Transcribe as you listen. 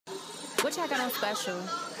What y'all got on special?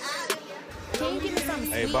 Can you give me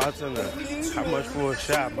something Hey, sweet? bartender, how much for a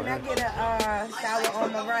shot, Can I man? get a sour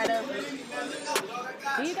on the right up?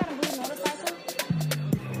 Do you got a blue motorcycle?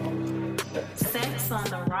 Sex on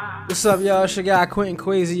the rock. What's up, y'all? It's your guy Quentin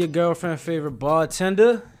Quasi, your girlfriend favorite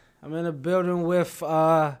bartender. I'm in the building with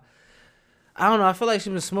I don't know. I feel like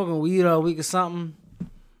she's been smoking weed all week or something.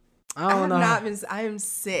 I don't know. I am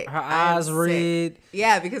sick. Her eyes red.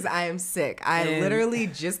 Yeah, because I am sick. I And- literally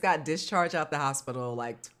just got discharged out the hospital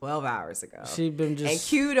like 12 hours ago. She been just And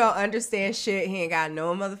Q don't understand shit. He ain't got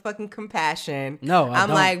no motherfucking compassion. No, I I'm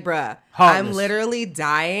don't. like, bruh, Heartless. I'm literally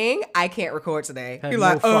dying. I can't record today. Have You're no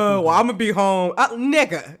like, fucking well, I'm gonna be home.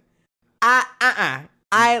 Nigga. I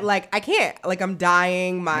can't. Like, I'm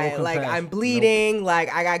dying. No I'm compassion. bleeding.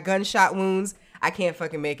 Like, I got gunshot wounds. I can't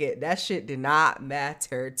fucking make it. That shit did not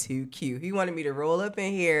matter to Q. He wanted me to roll up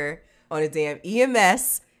in here on a damn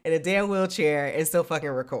EMS in a damn wheelchair and still fucking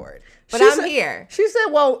record. But I'm here. She said,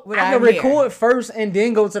 "Well, But I I'm can here. record first and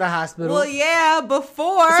then go to the hospital." Well, yeah,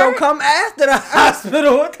 before. so come after the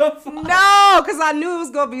hospital. What the fuck? No, because I knew it was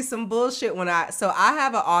gonna be some bullshit So I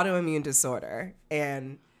have an autoimmune disorder,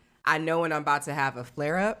 and I know when I'm about to have a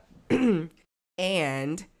flare up,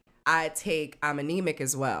 and I'm anemic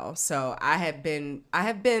as well. So I have been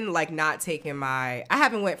like not taking I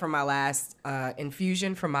haven't went for my last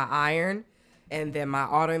infusion for my iron, and then my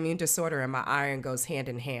autoimmune disorder and my iron goes hand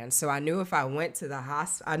in hand. So I knew if I went to the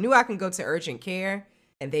hospital, I knew I can go to urgent care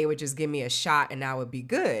and they would just give me a shot and I would be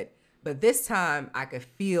good. But this time I could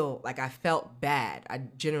feel like I felt bad. I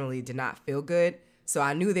generally did not feel good. So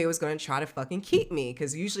I knew they was going to try to fucking keep me.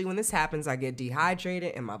 Because usually when this happens, I get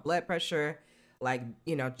dehydrated and my blood pressure,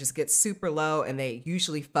 just gets super low. And they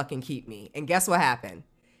usually fucking keep me. And guess what happened?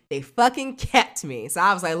 They fucking kept me. So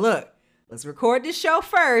I was like, look, let's record this show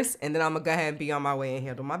first. And then I'm going to go ahead and be on my way and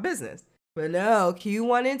handle my business. But no, Q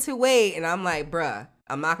wanted to wait. And I'm like, bruh,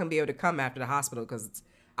 I'm not going to be able to come after the hospital because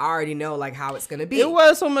I already know like how it's going to be. It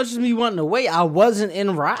was so much as me wanting to wait. I wasn't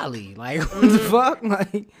in Raleigh. Like, what the fuck?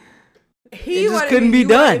 Like, He it just wanted couldn't me, be you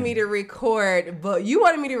done. wanted me to record, but you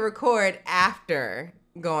wanted me to record after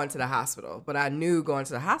going to the hospital. But I knew going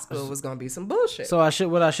to the hospital was going to be some bullshit. So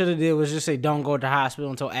what I should have did was just say, don't go to the hospital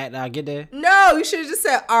until after I get there. No, you should have just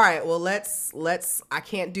said, all right, well, let's, I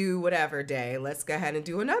can't do whatever day. Let's go ahead and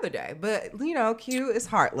do another day. But, Q is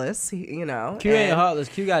heartless, Q ain't and heartless.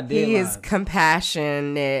 Q got dead He lives. is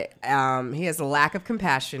compassionate. He has a lack of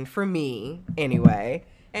compassion for me anyway.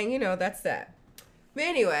 And, that's that. But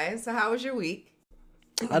anyway, so how was your week?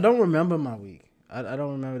 I don't remember my week. I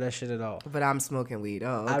don't remember that shit at all. But I'm smoking weed.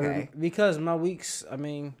 Oh, okay. Because my weeks,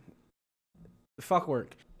 fuck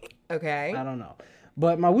work. Okay. I don't know.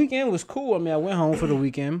 But my weekend was cool. I went home for the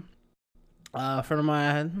weekend. A friend of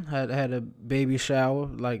mine had a baby shower.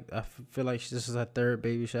 Like, I feel like this is her third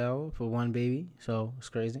baby shower for one baby. So it's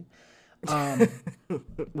crazy.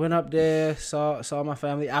 Went up there, saw my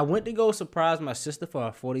family. I went to go surprise my sister for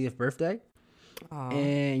her 40th birthday. Aww.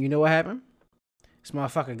 And you know what happened? This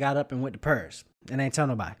motherfucker got up and went to Paris and ain't tell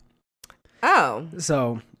nobody. Oh,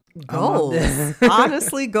 So goals.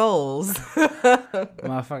 Honestly, goals.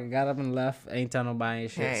 motherfucker got up and left, ain't tell nobody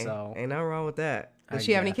and shit. Hey, So ain't nothing wrong with that. I Does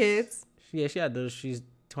she have any guess. kids? yeah, she had those. She's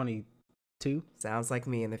 22, Sounds like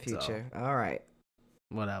me in the future. All right.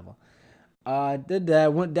 whatever. Did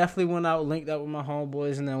that. Definitely went out, linked up with my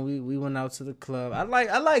homeboys, and then we went out to the club. I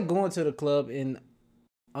like going to the club in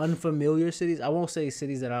unfamiliar cities. I won't say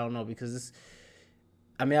cities that I don't know because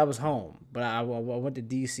I was home, but I went to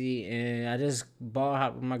DC and I just ball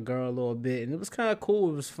hopped with my girl a little bit, and it was kind of cool.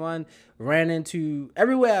 It was fun. Ran into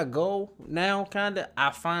everywhere I go now,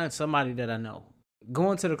 I find somebody that I know.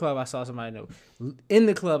 Going to the club, I saw somebody I knew. In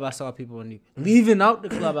the club, I saw people I knew. Leaving out the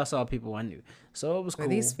club, I saw people I knew. So it was cool. Are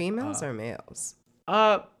these females or males?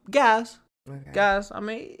 Guys. Okay. Guys,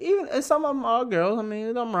 even and some of them are girls.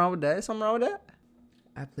 There's nothing wrong with that. Something wrong with that?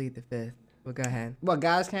 I plead the fifth. Well, go ahead. But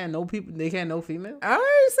guys can't know people. They can't know females.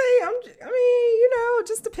 I say it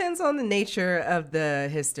just depends on the nature of the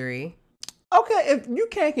history. Okay, if you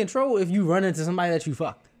can't control if you run into somebody that you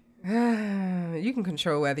fucked. You can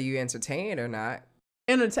control whether you entertain it or not.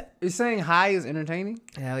 Is saying hi is entertaining?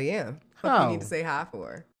 Hell yeah. What do How? you need to say hi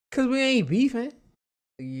for? Cause we ain't beefing.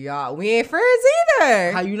 Y'all, we ain't friends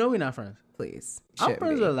either. How you know we're not friends? Please. I'm Shouldn't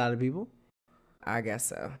friends be. with a lot of people. I guess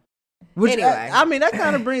so. Which Anyway. that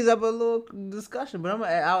kind of brings up a little discussion. But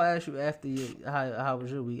I'll ask you after how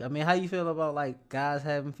was your week? How you feel about like guys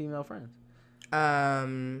having female friends?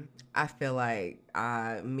 I feel like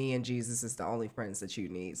me and Jesus is the only friends that you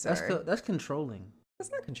need, sir. That's controlling.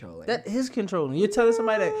 That's not controlling. That is controlling. You're telling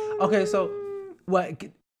somebody that okay, so what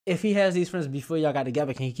if he has these friends before y'all got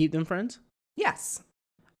together? Can he keep them friends? Yes.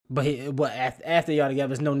 But after y'all together,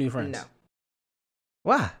 there's no new friends. No.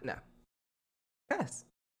 Why? No. Yes.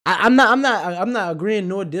 I'm not agreeing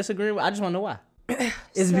nor disagreeing. I just want to know why.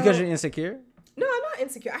 Is it because you're insecure? No, I'm not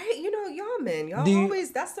insecure. I hate, y'all men. Y'all Do you-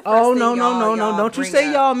 always, that's the first Oh thing no. y'all Don't you bring say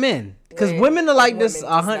up y'all men? Because when women are like women this.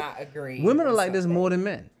 does not agree Women are with like this something. more than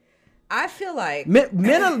men. I feel like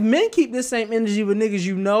Men keep the same energy with niggas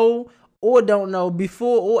you know or don't know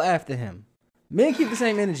before or after him. Men keep the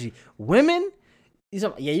same energy. Women,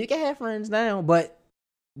 you can have friends now, but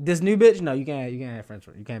this new bitch, no, you can't have friends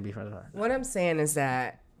with her. You can't be friends with her. what I'm saying is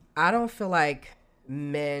that I don't feel like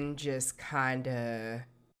men just kind of.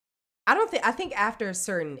 I think after a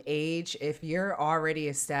certain age, if you're already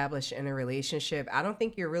established in a relationship, I don't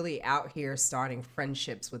think you're really out here starting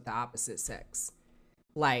friendships with the opposite sex.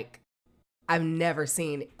 Like, I've never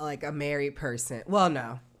seen like a married person. Well,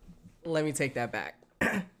 no, let me take that back.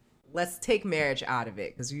 Let's take marriage out of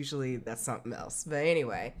it because usually that's something else. But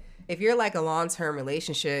anyway, if you're like a long-term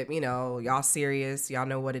relationship, y'all serious, y'all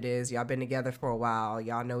know what it is, y'all been together for a while,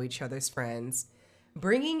 y'all know each other's friends.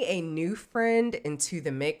 Bringing a new friend into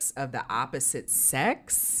the mix of the opposite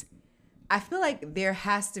sex, I feel like there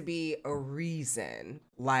has to be a reason.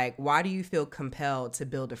 Like, why do you feel compelled to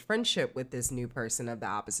build a friendship with this new person of the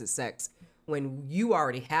opposite sex when you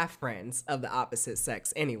already have friends of the opposite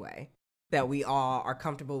sex anyway, that we all are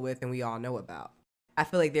comfortable with and we all know about? I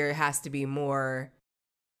feel like there has to be more.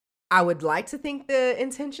 I would like to think the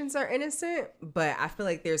intentions are innocent, but I feel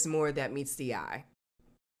like there's more that meets the eye.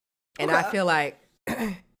 And I feel like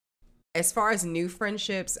as far as new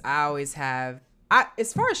friendships, as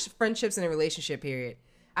far as friendships in a relationship period,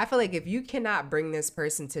 I feel like if you cannot bring this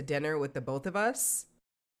person to dinner with the both of us,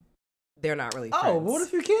 they're not really friends. Oh, what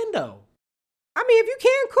if you can though? I mean, if you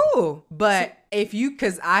can, cool. But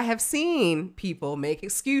because I have seen people make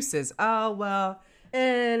excuses. Oh, well.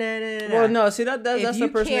 Well, no, see that's the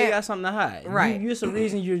person that got something to hide. Right. You're some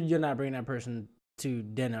reason you're not bringing that person to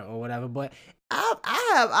dinner or whatever. But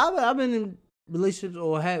I've been in relationships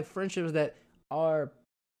or had friendships that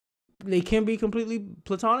they can be completely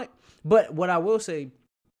platonic. But what I will say,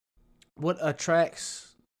 what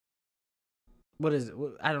attracts, what is it?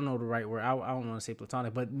 I don't know the right word. I don't want to say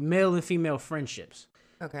platonic, but male and female friendships.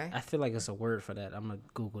 Okay. I feel like it's a word for that. I'm gonna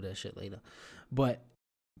Google that shit later. But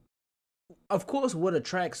of course, what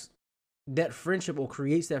attracts that friendship or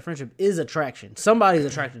creates that friendship is attraction. Somebody's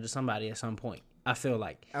attracted to somebody at some point, I feel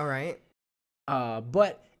like. All right.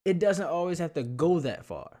 But it doesn't always have to go that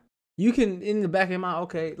far. You can, in the back of your mind,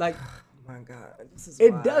 okay, like, Oh my God, this is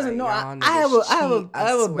it why doesn't. No, y'all I have a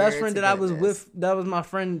swear best friend to that I was goodness. with. That was my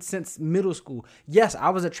friend since middle school. Yes, I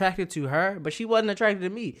was attracted to her, but she wasn't attracted to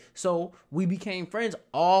me. So we became friends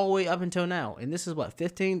all the way up until now. And this is what,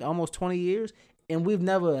 15, almost 20 years. And we've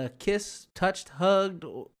never kissed, touched, hugged.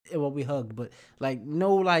 Well, we hugged, but like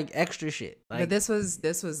no like extra shit. Like, But this was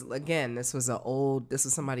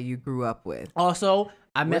somebody you grew up with. also,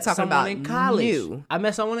 I met talking someone about in college. you. I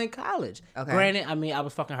met someone in college. Okay. Granted, I mean, I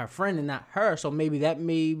was fucking her friend and not her, so maybe that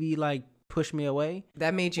like push me away.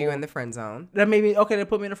 That made you in the friend zone. That made me okay. They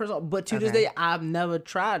put me in the first. But to this Okay. day, I've never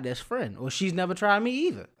tried this friend, or she's never tried me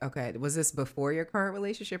either. Okay. Was this before your current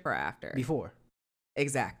relationship or after? Before.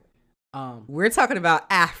 Exactly. We're talking about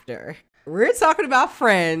after. We're talking about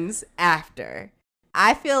friends after.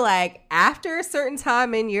 I feel like after a certain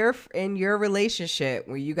time in your relationship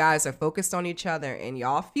where you guys are focused on each other and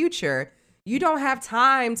y'all future, you don't have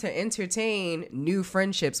time to entertain new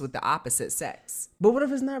friendships with the opposite sex. But what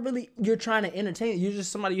if it's not really you're trying to entertain? You're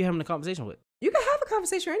just somebody you're having a conversation with. You can have a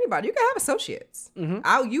conversation with anybody. You can have associates.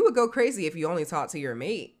 You would go crazy if you only talk to your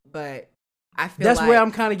mate, but I feel That's like where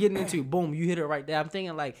I'm kind of getting into. Boom, you hit it right there. I'm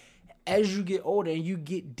thinking like, as you get older and you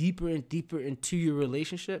get deeper and deeper into your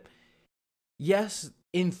relationship, yes,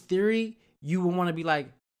 in theory, you would want to be like,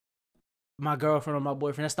 my girlfriend or my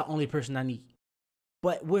boyfriend, that's the only person I need.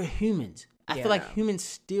 But we're humans. I Yeah, feel like no. humans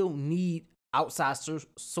still need outside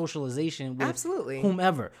socialization with Absolutely.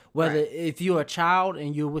 whomever. Whether Right. if you're a child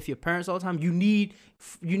and you're with your parents all the time, you need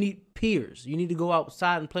peers. You need to go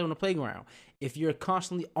outside and play on the playground. If you're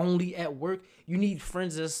constantly only at work, you need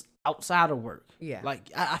friends that's outside of work. Yeah. Like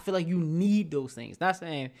I feel like you need those things. Not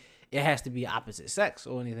saying it has to be opposite sex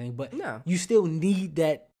or anything, but No. you still need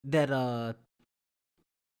that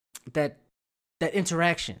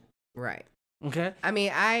interaction. Right. Okay. I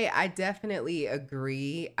mean, I definitely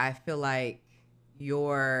agree. I feel like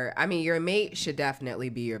your mate should definitely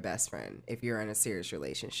be your best friend if you're in a serious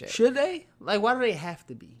relationship. Should they? Like, why do they have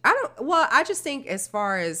to be? I just think as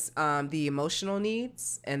far as the emotional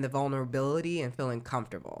needs and the vulnerability and feeling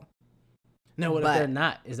comfortable. No, what But- if they're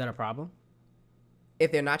not? Is that a problem?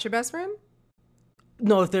 If they're not your best friend,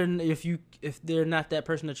 No, if they're not that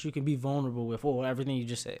person that you can be vulnerable with, or everything you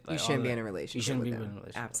just said. You Like, shouldn't all be that. in a relationship. You shouldn't with be them. in a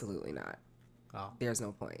relationship. Absolutely not. Oh. There's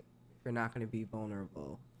no point. If you're not going to be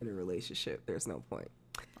vulnerable in a relationship, there's no point.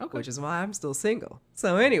 Okay. Which is why I'm still single.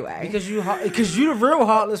 So anyway, Because you the real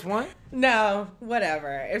heartless one. no,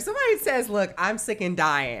 whatever. If somebody says, "Look, I'm sick and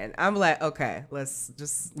dying," I'm like, okay, let's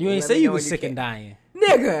just. You ain't let say me you know was when sick can. and dying.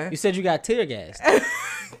 Nigga. You said you got tear gassed.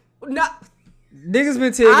 No. Niggas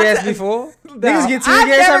been tear gassed before. Niggas get tear I've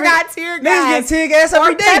gas. never got tear Niggas gas get tear gas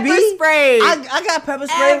every day, pepper B. spray. I got pepper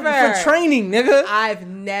spray Ever. for training, nigga. I've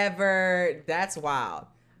never. That's wild.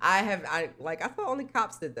 I thought only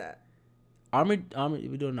cops did that. Army,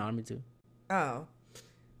 we doing the army too. Oh.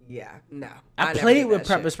 Yeah. No. I never played did with that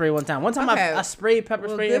pepper shit. spray one time. One time Okay. I sprayed pepper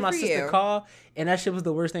Well, spray good in my for sister's you. car, and that shit was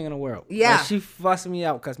the worst thing in the world. Yeah. Like, she fussed me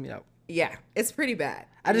out, cussed me out. Yeah. It's pretty bad.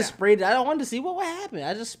 I just Yeah. sprayed it. I wanted to see what would happen.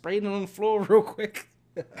 I just sprayed it on the floor real quick.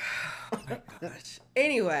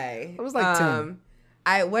 Anyway, It was like 10.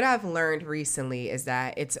 what I've learned recently is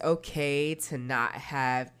that it's okay to not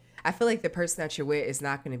have. I feel like the person that you're with is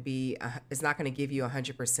not going to give you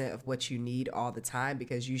 100% of what you need all the time,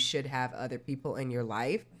 because you should have other people in your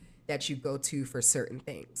life that you go to for certain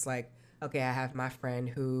things. Like, okay, I have my friend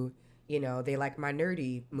who, they like my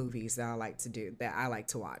nerdy movies that I like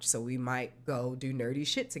to watch. So we might go do nerdy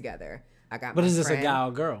shit together. I got. But my is this friend, a guy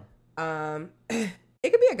or girl? It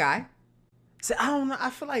could be a guy. See, I don't know. I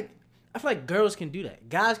feel like girls can do that.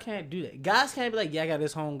 Guys can't do that. Guys can't be like, yeah, I got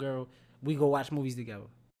this home girl. We go watch movies together.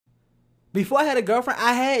 Before I had a girlfriend,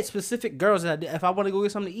 I had specific girls that I did. If I want to go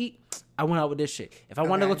get something to eat, I went out with this shit. If I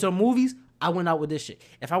wanted to go to the movies, I went out with this shit.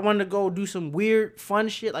 If I wanted to go do some weird, fun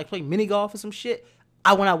shit, like play mini golf or some shit,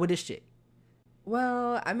 I went out with this shit.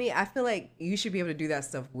 Well, I mean, I feel like you should be able to do that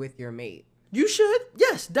stuff with your mate. You should,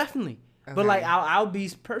 yes, definitely. But Okay. like, I'll be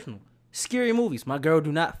personal. Scary movies. My girl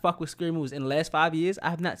do not fuck with scary movies. In the last 5 years, I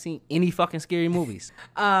have not seen any fucking scary movies.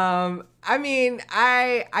 I mean,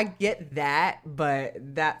 I get that, but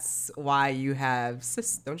that's why you have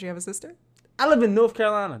don't you have a sister? I live in North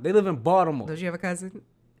Carolina. They live in Baltimore. Don't you have a cousin?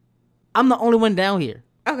 I'm the only one down here.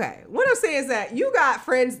 Okay, what I'm saying is that you got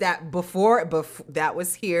friends that before that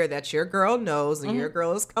was here that your girl knows and your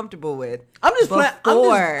girl is comfortable with. I'm just playing.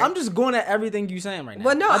 before. I'm just going at everything you saying right now.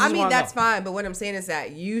 Well, no, I just mean wanna that's know. fine. But what I'm saying is that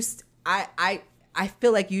I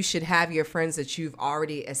feel like you should have your friends that you've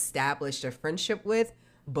already established a friendship with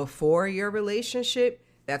before your relationship.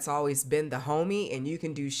 That's always been the homie, and you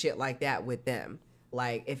can do shit like that with them.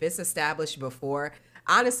 Like if it's established before.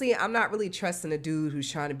 Honestly, I'm not really trusting a dude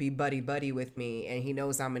who's trying to be buddy with me, and he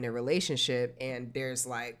knows I'm in a relationship, and there's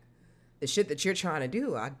like the shit that you're trying to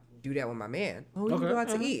do. I do that with my man. Oh, we can Okay, go out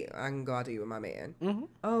to eat. I can go out to eat with my man.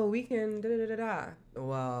 Oh, we can da da da da.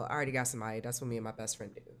 Well, I already got somebody. That's what me and my best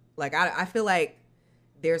friend do. Like I feel like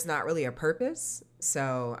there's not really a purpose.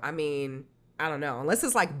 So I mean, I don't know. Unless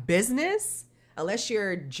it's like business. Unless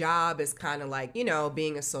your job is kind of like,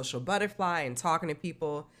 being a social butterfly and talking to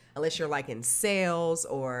people. Unless you're like in sales,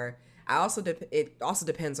 or it also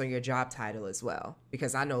depends on your job title as well.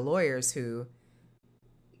 Because I know lawyers who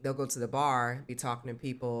they'll go to the bar, be talking to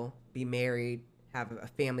people, be married, have a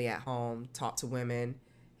family at home, talk to women.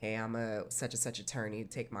 Hey, I'm a such and such attorney.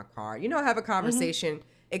 Take my car. Have a conversation.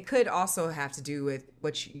 It could also have to do with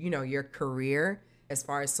your career as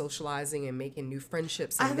far as socializing and making new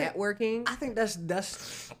friendships and networking. I think that's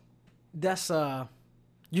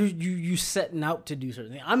you setting out to do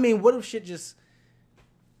certain things. I mean, what if shit just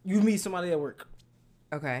you meet somebody at work,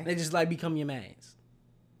 Okay. they just like become your mans?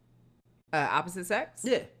 Opposite sex?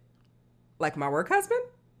 Yeah. Like my work husband?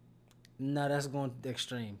 No, that's going to the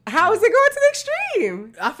extreme. How is it going to the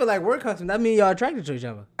extreme? I feel like work husband. That means y'all attracted to each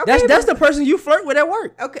other. Okay, That's the person you flirt with at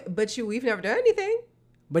work. Okay, but we've never done anything.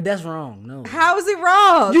 But that's wrong. No. How is it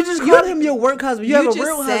wrong? You just called him your work husband. You have a just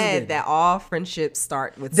real said husband. that all friendships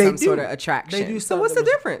start with They some do. sort of attraction. They do So start what's the with-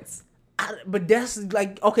 difference? But that's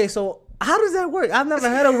like, okay, so how does that work? I've never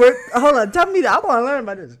had a work. Hold on, tell me that. I want to learn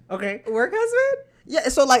about this. Okay. Work husband? Yeah,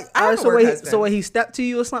 so like, I have a so work wait, husband. so he stepped to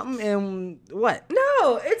you or something, and what?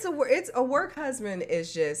 No, it's a work husband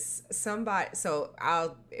is just somebody. So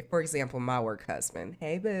for example, my work husband.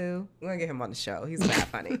 Hey boo, I'm gonna get him on the show. He's mad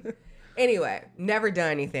funny. Anyway, never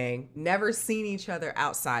done anything, never seen each other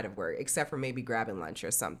outside of work, except for maybe grabbing lunch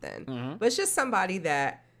or something. But it's just somebody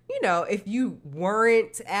that, if you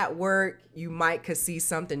weren't at work, you could see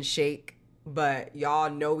something shake, but y'all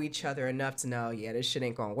know each other enough to know, yeah, this shit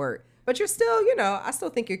ain't gonna work. But you're still, I still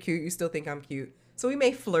think you're cute. You still think I'm cute. So we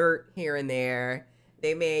may flirt here and there.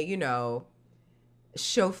 They may,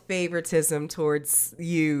 show favoritism towards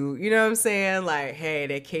you. You know what I'm saying? Like, hey,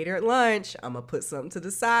 they catered lunch. I'm gonna put something to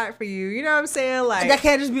the side for you. You know what I'm saying? Like, That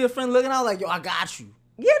can't just be a friend looking out like, yo, I got you.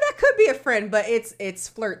 yeah, that could be a friend, but it's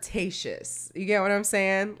flirtatious. You get what I'm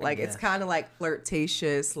saying? Like, it's guess. kind of like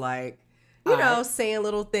flirtatious, like, you know, Alright. saying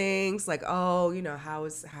little things like, oh, you know, how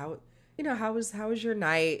was your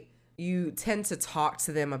night? You tend to talk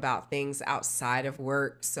to them about things outside of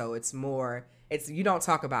work, so you don't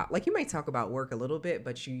talk about, like, you might talk about work a little bit,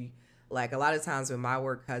 but you, like, a lot of times with my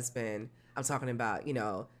work husband, I'm talking about, you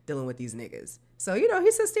know, dealing with these niggas. So, you know, he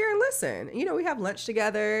sits there and listen. You know, we have lunch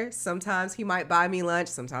together. Sometimes he might buy me lunch.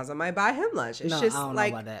 Sometimes I might buy him lunch. It's No, just I don't know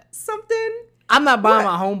like about that. something. I'm not buying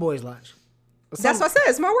What? my homeboys lunch. That's what I said.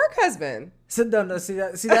 It's my work husband. Sit down. See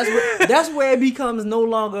that's where it becomes no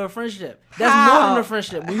longer a friendship. That's How? more than a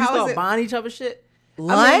friendship. When you How is start it- buying each other shit.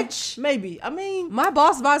 Lunch? Maybe. I mean, My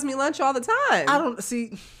boss buys me lunch all the time. I don't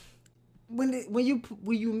see when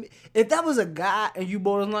you if that was a guy and you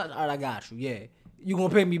bought his lunch, all right, I got you. Yeah, you gonna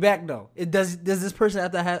pay me back though. Does this person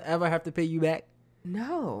ever have to pay you back?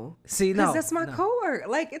 No. See, Because no, that's my no. coworker.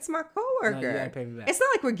 Like, it's my coworker. No, you gotta pay me back. It's not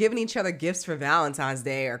like we're giving each other gifts for Valentine's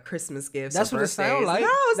Day or Christmas gifts. That's or what it birthdays. sounds like. No,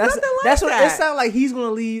 it's that's, nothing like that's that. what it sounds like. He's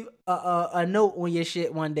gonna leave a note on your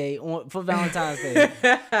shit one day for Valentine's Day.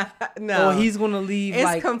 No. Or he's gonna leave It's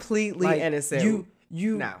like completely like, innocent.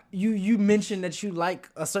 You No. you mentioned that you like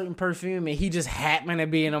a certain perfume and he just happened to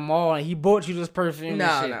be in a mall and he bought you this perfume. No,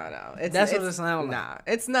 and shit. no. That's what it sounds like. Nah,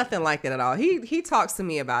 it's nothing like that at all. He talks to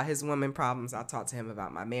me about his woman problems. I talk to him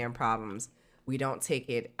about my man problems. We don't take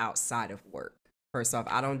it outside of work. First off,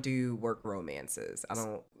 I don't do work romances. I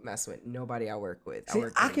don't mess with nobody I work with. See,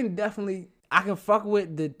 I can fuck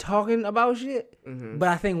with the talking about shit, but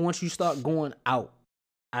I think once you start going out,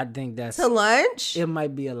 I think that's to lunch. it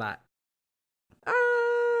might be a lot.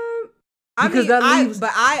 I Because mean, that leaves-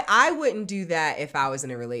 I wouldn't do that if I was in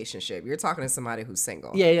a relationship. You're talking to somebody who's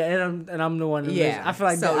single. Yeah, and I'm the one. Yeah, I feel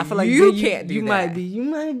like so I feel like you then can't do you that. You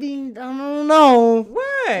might be. I don't know.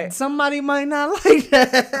 What? Somebody might not like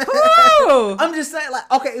that. Who? I'm just saying,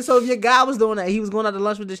 like, okay, so if your guy was doing that, he was going out to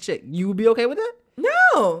lunch with this chick, you would be okay with that?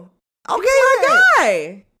 No. Okay, My then.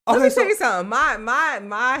 guy. Let Okay, me so- tell you something.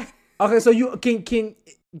 My. Okay, so you can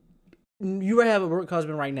you already have a work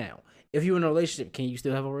husband right now. If you're in a relationship, can you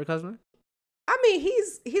still have a work husband? I mean,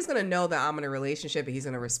 he's gonna know that I'm in a relationship, and he's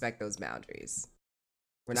gonna respect those boundaries.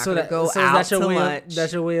 We're not gonna go out that's to your way lunch.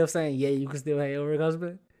 that's your way of saying, yeah, you can still have your work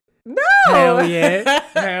husband? No. Hell yeah.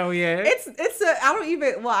 Hell yeah. It's a I don't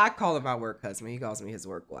even I call him my work husband. He calls me his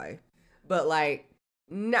work wife. But like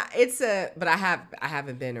but I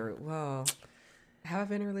haven't been have I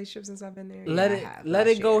been in a relationship since I've been there? Let Yeah, I it have, let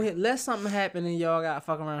last it go. year. Let something happen and y'all got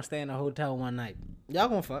fucking around staying in a hotel one night. Y'all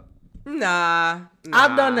gonna fuck. Nah.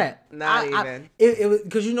 I've done that. Not even. It was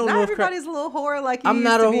because you know Not North everybody's a little whore like you I'm used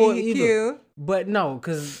not to a be, whore either. Q. But no,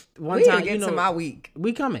 because one We time didn't get to my week.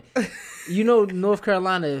 we coming. You know, North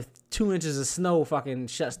Carolina, if 2 inches of snow fucking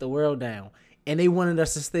shuts the world down, and they wanted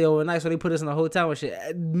us to stay overnight, so they put us in a hotel and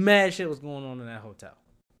shit. Mad shit was going on in that hotel.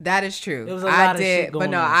 That is true. There was a lot of shit but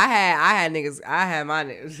going no, on. I had niggas. I had my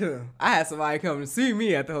niggas. I had somebody come to see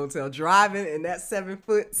me at the hotel driving in that 7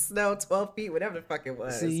 foot snow, 12 feet, whatever the fuck it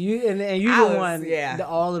was. See you and you I the was- one. yeah.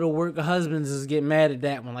 All of the work husbands is getting mad at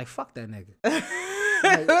that one. Like fuck that nigga. they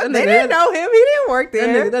nigga- didn't know him. He didn't work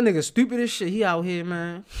there. That nigga stupid as shit. He out here,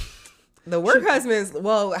 man. The work husbands,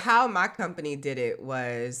 well, how my company did it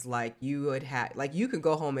was like you would have, like you could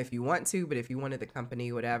go home if you want to, but if you wanted the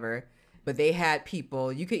company, whatever. But they had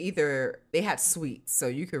people, you could they had suites. So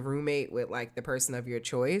you could roommate with like the person of your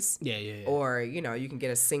choice. Yeah. Or, you know, you can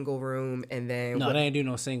get a single room and then. No, they ain't do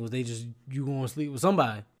no singles. They just you gonna sleep with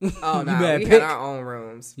somebody. Oh, no, better we pick. had our own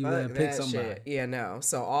rooms. You Fuck better pick that somebody. shit. Yeah, no.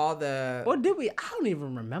 So all the. Or did we? I don't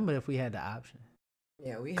even remember if we had the option.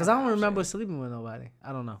 Yeah, we Because had I don't the remember option. sleeping with nobody.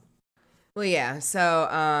 I don't know. Well, yeah. So,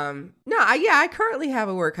 I currently have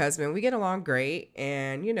a work husband. We get along great,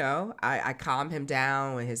 and you know, I calm him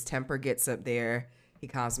down when his temper gets up there. He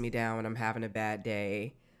calms me down when I'm having a bad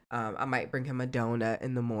day. I might bring him a donut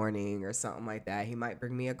in the morning or something like that. He might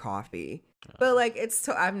bring me a coffee, but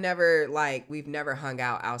like we've never hung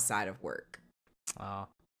out outside of work.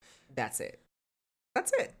 That's it. But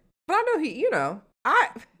I know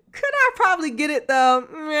I probably get it though.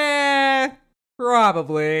 Meh.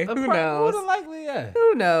 Probably. Who knows? More than likely, yeah.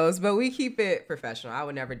 Who knows? But we keep it professional. I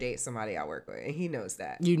would never date somebody I work with, and he knows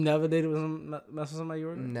that. You never dated with mess with somebody you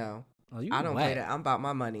work with? No, Oh, you I don't whack. play that. I'm about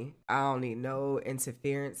my money. I don't need no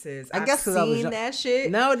interferences. I I've guess 'cause I was seen young. that shit.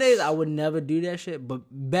 Nowadays, I would never do that shit. But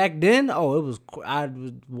back then, I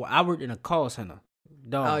worked in a call center.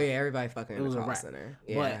 Dog. Oh yeah, everybody fucking in was the a call wrap. center.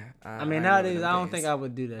 But Yeah, I mean, nowadays, I don't think I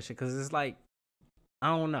would do that shit because it's like I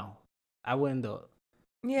don't know. I wouldn't do it.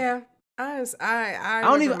 Yeah, I don't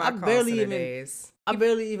remember even. my I call barely center even. days. I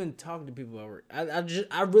barely even talk to people at work.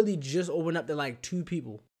 I really just opened up to like 2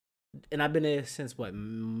 people, and I've been there since what,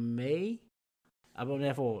 May. I've been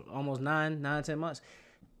there for almost 10 months.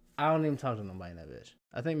 I don't even talk to nobody in that bitch.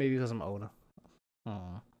 I think maybe because I'm older.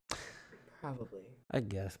 Probably. I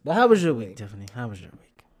guess. But how was your week, Tiffany? How was your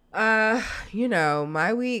week?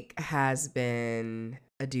 My week has been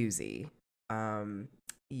a doozy.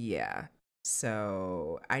 Yeah.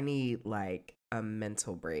 So I need like a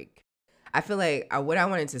mental break. I feel like what I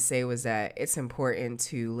wanted to say was that it's important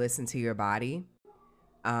to listen to your body.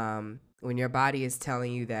 When your body is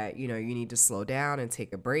telling you that, you need to slow down and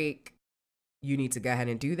take a break, you need to go ahead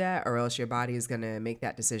and do that, or else your body is going to make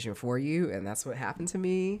that decision for you. And that's what happened to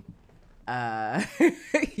me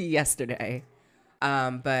yesterday.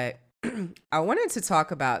 But I wanted to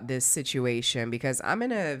talk about this situation because I'm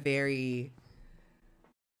in a very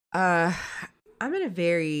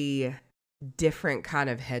different kind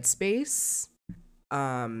of headspace.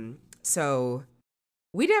 So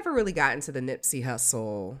we never really got into the Nipsey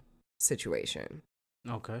Hussle situation.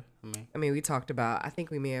 Okay. I mean, we talked about, I think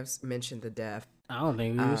we may have mentioned the death. I don't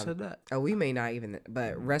think we even said that. Oh, we may not even,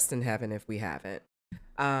 but rest in heaven if we haven't.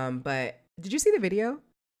 But did you see the video?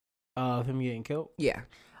 Of him getting killed? Yeah.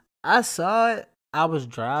 I saw it. I was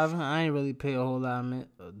driving. I ain't really pay a whole lot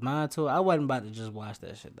of mind to it. I wasn't about to just watch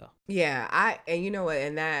that shit though. Yeah, and you know what?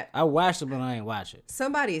 And that I watched it, but I ain't watch it.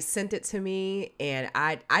 Somebody sent it to me, and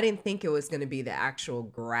I didn't think it was gonna be the actual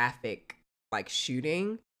graphic like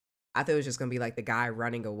shooting. I thought it was just gonna be like the guy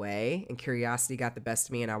running away, and curiosity got the best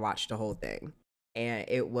of me, and I watched the whole thing, and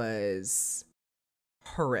it was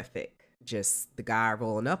horrific. Just the guy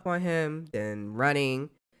rolling up on him, then running,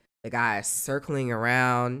 the guy circling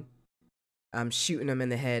around, shooting him in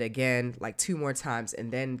the head again, like 2 more times,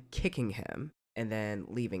 and then kicking him, and then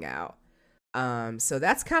leaving out. So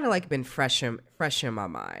that's kind of like been fresh in my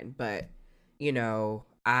mind. But,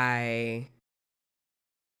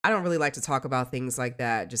 I don't really like to talk about things like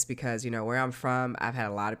that just because, where I'm from, I've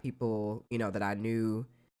had a lot of people, that I knew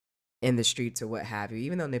in the streets or what have you,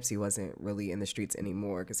 even though Nipsey wasn't really in the streets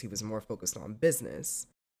anymore because he was more focused on business.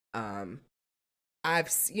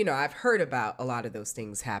 I've heard about a lot of those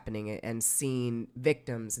things happening and seen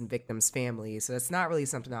victims and victims' families. So it's not really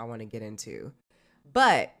something I want to get into.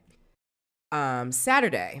 But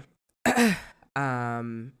Saturday,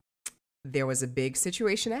 there was a big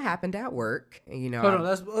situation that happened at work. And, hold on,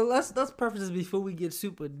 let's preface this before we get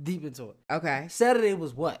super deep into it. Okay. Saturday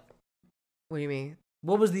was what? What do you mean?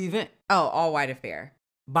 What was the event? Oh, all white affair.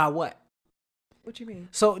 By what? What you mean?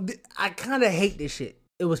 So I kind of hate this shit.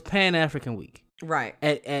 It was Pan African Week. Right.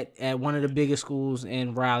 At one of the biggest schools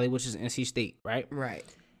in Raleigh, which is NC State, right? Right.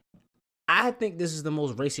 I think this is the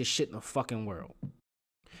most racist shit in the fucking world.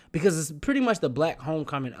 Because it's pretty much the black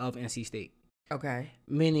homecoming of NC State. Okay.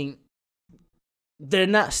 Meaning they're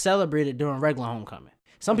not celebrated during regular homecoming.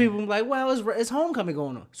 Some people be like, well, it's homecoming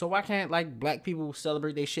going on. So why can't like black people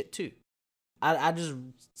celebrate their shit too? I just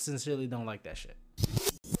sincerely don't like that shit.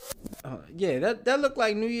 Yeah, that looked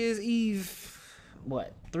like New Year's Eve,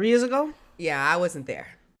 what, 3 years ago? Yeah, I wasn't there.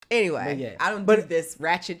 Anyway, yeah. I don't do this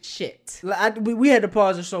ratchet shit. We had to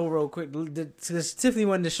pause the show real quick because Tiffany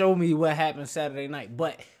wanted to show me what happened Saturday night.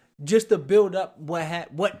 But just to build up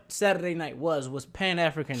what Saturday night was Pan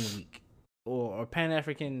African Week. Or Pan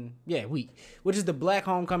African, week, which is the black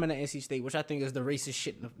homecoming at NC State, which I think is the racist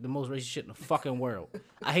shit, the most racist shit in the fucking world.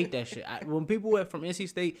 I hate that shit. When people were from NC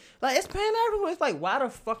State, like, it's Pan African, it's like, why the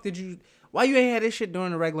fuck why you ain't had this shit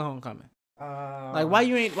during the regular homecoming? Like, why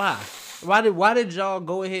did y'all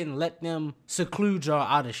go ahead and let them seclude y'all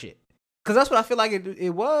out of shit? Because that's what I feel like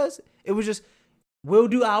it was. It was just, we'll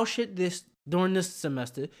do our shit during this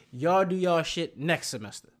semester, y'all do y'all shit next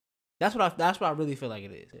semester. That's what I really feel like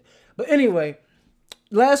it is. But anyway,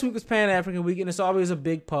 last week was Pan African Week, and it's always a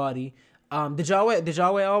big party. Did y'all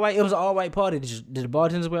wear all white? It was an all white party. Did the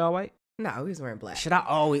bartenders wear all white? No, he was wearing black.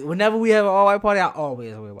 Whenever we have an all white party, I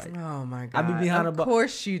always wear white. Oh my god! I be behind the bar. Of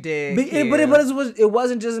course you did. But it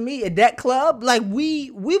wasn't just me at that club. Like we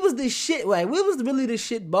was the shit. Like we was really the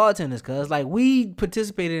shit bartenders, cause like we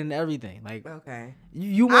participated in everything. Like okay,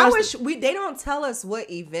 they don't tell us what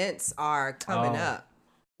events are coming up.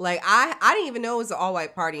 Like, I didn't even know it was an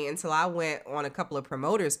all-white party until I went on a couple of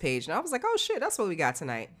promoters' page, and I was like, oh, shit, that's what we got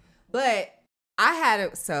tonight. But I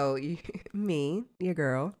had me, your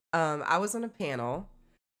girl, I was on a panel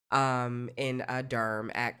in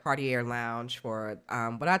Durham at Cartier Lounge for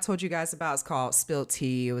what I told you guys about. It's called Spilled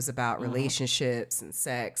Tea. It was about relationships and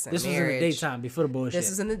sex and marriage. This was in the daytime before the bullshit. This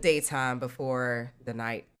was in the daytime before the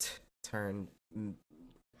night turned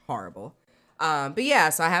horrible. But yeah,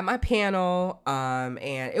 so I had my panel,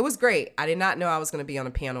 and it was great. I did not know I was going to be on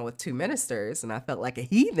a panel with 2 ministers, and I felt like a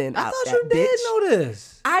heathen. I out thought that you did bitch. know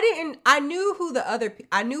this. I didn't. I knew who the other.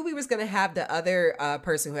 I knew we was going to have the other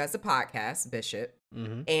person who has the podcast, Bishop,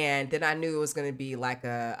 and then I knew it was going to be like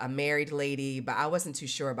a married lady, but I wasn't too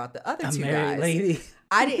sure about the other A 2 married guys. lady.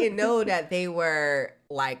 I didn't know that they were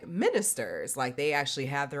like ministers, like they actually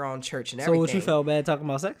have their own church and So everything. what, you felt bad talking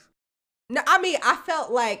about sex? No, I mean, I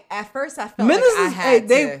felt like at first I felt Ministers, like I had to.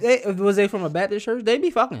 they was they from a Baptist church? They be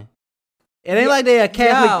fucking. It ain't like they a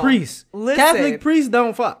Catholic Yo, priest. listen. Catholic priests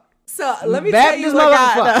don't fuck. So let me Baptist tell you what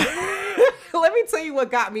motherfucker. let me tell you what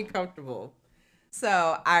got me comfortable.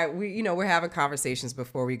 So we're having conversations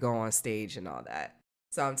before we go on stage and all that.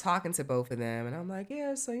 So I'm talking to both of them and I'm like,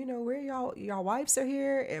 yeah, so where y'all wives are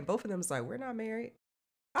here, and both of them was like, we're not married.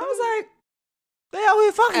 I was They out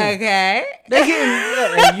here fucking. like, okay. They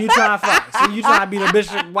getting and you trying to fuck. So you trying to be the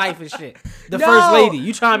bishop wife and shit. The No, first lady.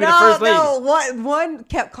 You trying to be the first lady. No, one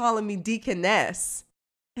kept calling me deaconess.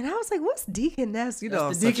 And I was like, what's deaconess? That's I'm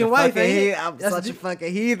the such a deacon wife, fucking ain't it? I'm That's such the a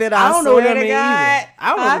fucking heathen. I don't know what that means God. either. I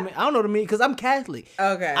Huh? don't know what it means because I'm Catholic.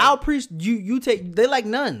 Okay. I'll preach. You take. They like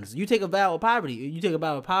nuns. You take a vow of poverty. You take a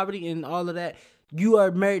vow of poverty and all of that. You are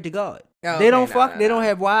married to God. Oh, They don't okay, fuck. no, They no. don't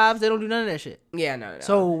have wives. They don't do none of that shit. Yeah, no.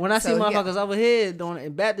 So when I see So, yeah. motherfuckers over here doing it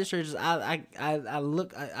in Baptist churches, I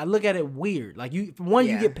look at it weird. Like you, for one,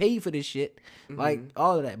 you Yeah. get paid for this shit, like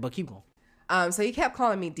all of that. But keep going. So he kept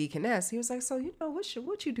calling me deaconess. He was like, so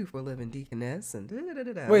what you do for a living, deaconess? And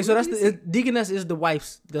da-da-da-da-da. Wait, so What that's do you the deaconess is the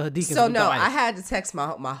wife's the deacon. So no, I had to text my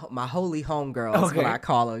holy homegirl. Is Okay. what I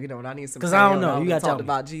call her. When I need some. 'Cause I don't carry know. on, You we gotta tell talked me.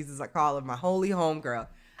 about Jesus. I call her my holy homegirl.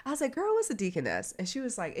 I was like, girl, what's a deaconess? And she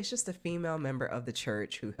was like, it's just a female member of the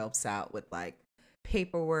church who helps out with like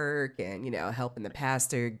paperwork and helping the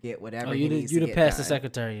pastor get whatever Oh, he you needs the to get pastor done.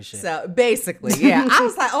 secretary and shit. So basically, yeah, I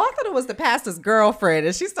was like, oh, I thought it was the pastor's girlfriend,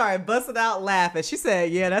 and she started busting out laughing. She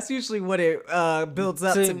said, yeah, that's usually what it builds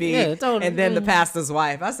up So, to be, yeah, totally. and then the pastor's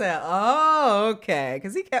wife. I said, oh, okay,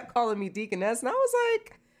 because he kept calling me deaconess, and I was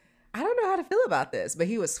like, I don't know how to feel about this, but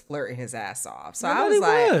he was flirting his ass off. So I was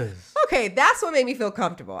like, okay, that's what made me feel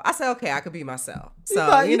comfortable. I said, okay, I could be myself.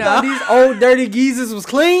 So you thought these old dirty geezers was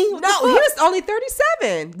clean? What the no, fuck? he was only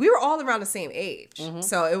 37. We were all around the same age.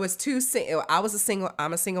 So it was I was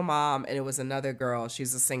I'm a single mom, and it was another girl.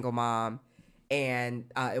 She's a single mom. And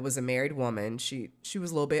it was a married woman. She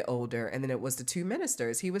was a little bit older. And then it was the 2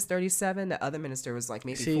 ministers. He was 37. The other minister was like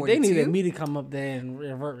maybe See, 42. they needed me to come up there and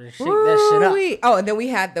revert and shake that shit up. Ooh-wee. Oh, and then we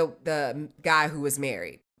had the guy who was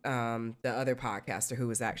married. The other podcaster who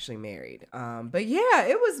was actually married. But yeah,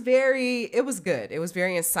 it was good. It was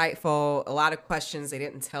very insightful. A lot of questions they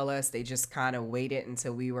didn't tell us. They just kind of waited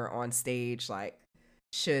until we were on stage. Like,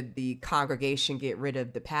 should the congregation get rid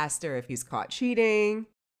of the pastor if he's caught cheating?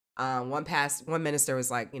 One minister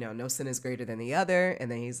was like, no sin is greater than the other.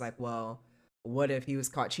 And then he's like, well, what if he was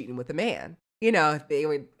caught cheating with a man? They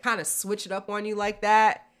would kind of switch it up on you like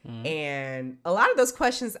that. And a lot of those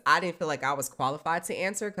questions I didn't feel like I was qualified to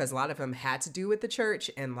answer because a lot of them had to do with the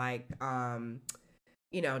church and like,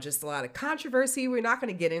 just a lot of controversy. We're not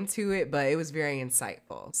going to get into it, but it was very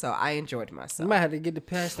insightful. So I enjoyed You myself. might have to get the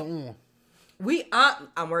pastor on.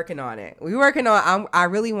 I'm working on it. I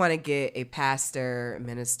really want to get a pastor,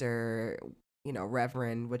 minister,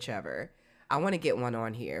 reverend, whichever. I want to get one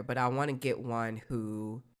on here, but I want to get one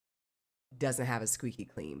who doesn't have a squeaky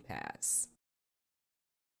clean pass.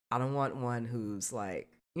 I don't want one who's like,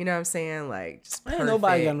 you know what I'm saying? Like, just Ain't perfect.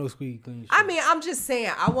 nobody got no squeaky clean shit. I mean, I'm just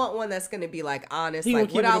saying, I want one that's going to be like honest. He gonna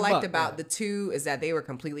Like what keep it I a liked buck, about yeah. the 2 is that they were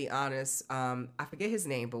completely honest. I forget his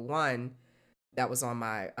name, but one that was on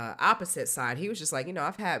my opposite side, he was just like,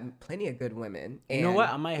 I've had plenty of good women. And You know what?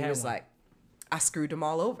 I might he have was one. like, I screwed them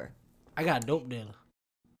all over. I got a dope dealer.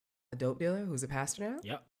 A dope dealer who's a pastor now?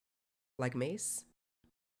 Yep. Like Mace?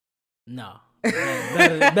 No.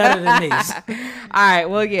 better than Mace. All right.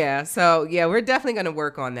 Well, yeah. So, yeah, we're definitely going to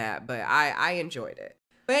work on that. But I enjoyed it.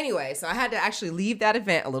 But anyway, so I had to actually leave that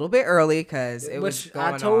event a little bit early because it was Which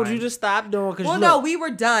going I told on. you to stop doing. Cause Well, look, no, we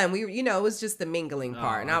were done. We were, it was just the mingling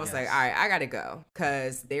part. Oh, And I was I like, guess. all right, I got to go.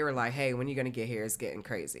 Because they were like, hey, when you going to get here? It's getting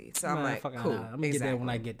crazy. So I'm man, like, fuck cool. out. I'm gonna get there when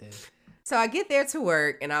I get there. So I get there to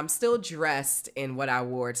work and I'm still dressed in what I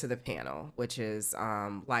wore to the panel, which is I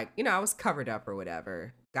was covered up or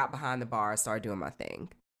whatever. Got behind the bar, started doing my thing.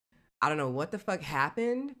 I don't know what the fuck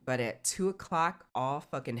happened, but at 2:00, all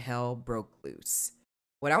fucking hell broke loose.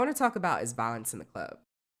 What I want to talk about is violence in the club.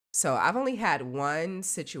 So I've only had one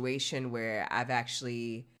situation where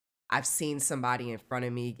I've seen somebody in front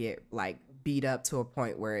of me get like beat up to a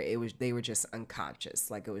point where they were just unconscious.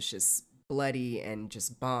 Like it was just bloody and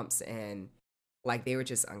just bumps and Like they were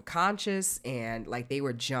just unconscious and like they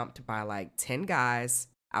were jumped by like 10 guys.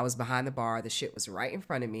 I was behind the bar. The shit was right in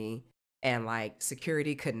front of me. And like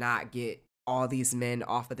security could not get all these men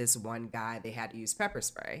off of this one guy. They had to use pepper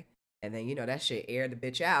spray. And then, that shit aired the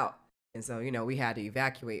bitch out. And so, we had to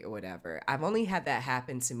evacuate or whatever. I've only had that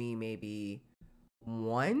happen to me maybe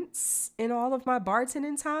once in all of my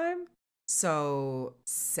bartending time. So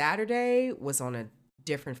Saturday was on a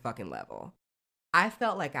different fucking level. I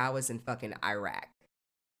felt like I was in fucking Iraq.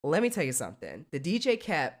 Let me tell you something. The DJ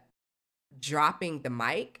kept dropping the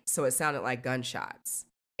mic so it sounded like gunshots.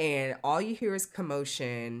 And all you hear is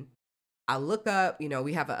commotion. I look up,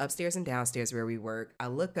 we have an upstairs and downstairs where we work. I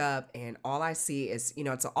look up and all I see is,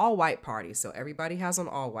 it's an all white party. So everybody has on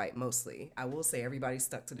all white mostly. I will say everybody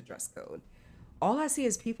stuck to the dress code. All I see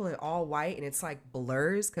is people in all white and it's like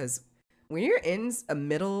blurs because when you're in a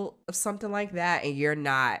middle of something like that and you're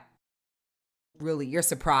not really, you're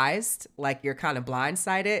surprised, like you're kind of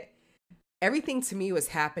blindsided. Everything to me was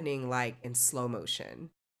happening like in slow motion.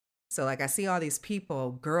 So like I see all these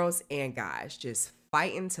people, girls and guys, just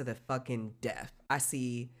fighting to the fucking death. I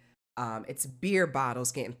see it's beer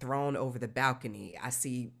bottles getting thrown over the balcony. I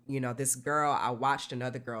see, this girl, I watched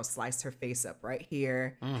another girl slice her face up right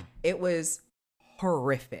here. It was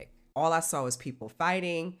horrific. All I saw was people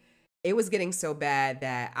fighting. It was getting so bad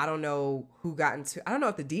that I don't know I don't know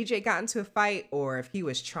if the DJ got into a fight or if he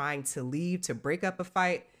was trying to leave to break up a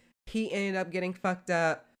fight. He ended up getting fucked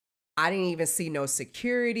up. I didn't even see no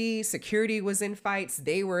security. Security was in fights.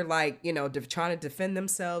 They were like, trying to defend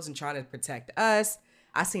themselves and trying to protect us.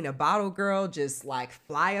 I seen a bottle girl just like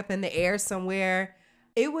fly up in the air somewhere.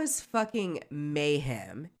 It was fucking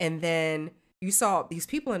mayhem. And then you saw these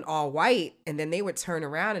people in all white and then they would turn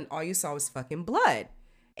around and all you saw was fucking blood.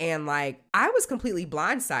 And like, I was completely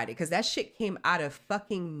blindsided because that shit came out of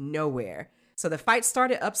fucking nowhere. So the fight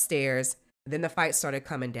started upstairs. Then the fight started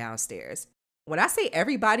coming downstairs. When I say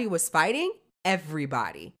everybody was fighting,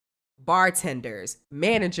 everybody, bartenders,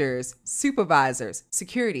 managers, supervisors,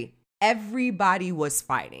 security, everybody was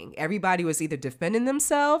fighting. Everybody was either defending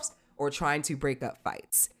themselves or trying to break up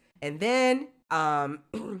fights. And then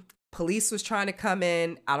police was trying to come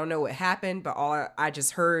in. I don't know what happened, but I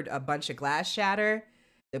just heard a bunch of glass shatter.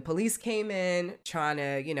 The police came in trying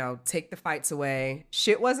to, take the fights away.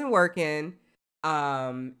 Shit wasn't working.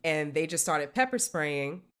 And they just started pepper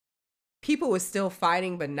spraying. People were still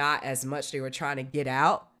fighting, but not as much. They were trying to get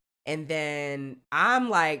out. And then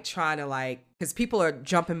I'm like trying to because people are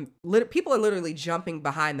literally jumping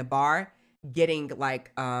behind the bar, getting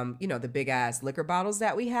like, the big ass liquor bottles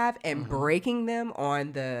that we have and breaking them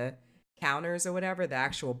on the counters or whatever, the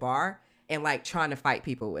actual bar, and like trying to fight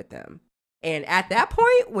people with them. And at that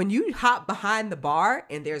point, when you hop behind the bar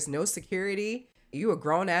and there's no security, you a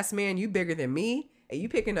grown ass man, you bigger than me, and you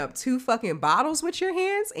picking up 2 fucking bottles with your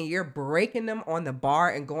hands and you're breaking them on the bar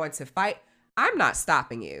and going to fight, I'm not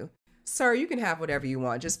stopping you. Sir, you can have whatever you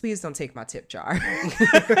want. Just please don't take my tip jar.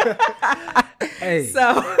 Hey.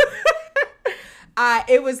 So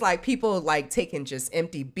it was like people like taking just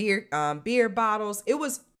empty beer bottles. It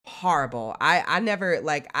was horrible. I never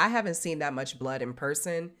I haven't seen that much blood in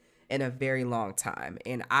person in a very long time.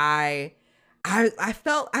 And I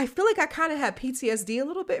feel like I kind of had PTSD a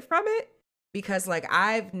little bit from it because like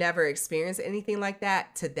I've never experienced anything like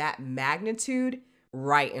that to that magnitude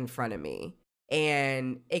right in front of me.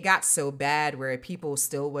 And it got so bad where people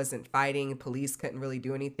still wasn't fighting. Police couldn't really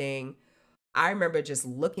do anything. I remember just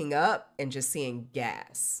looking up and just seeing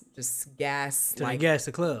gas. Just gas. To gas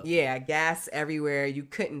the club. Yeah, gas everywhere. You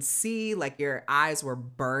couldn't see, like your eyes were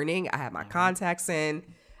burning. I had my contacts in.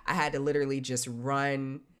 I had to literally just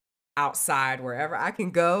run outside wherever I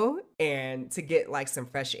can go and to get like some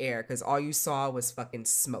fresh air because all you saw was fucking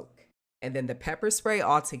smoke. And then the pepper spray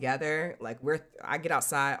all together, like I get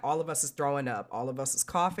outside, all of us is throwing up, all of us is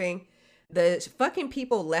coughing. The fucking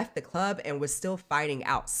people left the club and was still fighting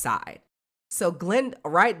outside. So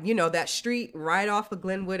that street right off of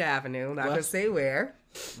Glenwood Avenue, not gonna say where.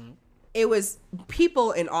 Mm-hmm. It was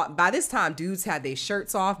people by this time, dudes had their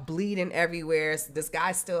shirts off, bleeding everywhere. So this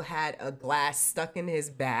guy still had a glass stuck in his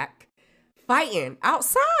back, fighting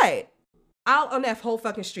outside, out on that whole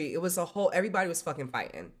fucking street. It was everybody was fucking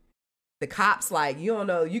fighting. The cops,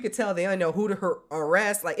 you could tell they don't know who to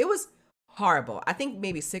arrest. Like, it was horrible. I think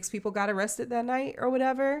maybe 6 people got arrested that night or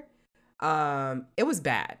whatever. It was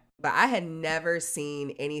bad, but I had never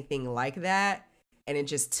seen anything like that. And it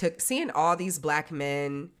just seeing all these black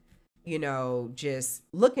men, just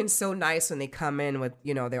looking so nice when they come in with,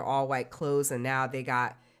 their all white clothes. And now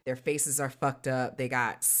their faces are fucked up. They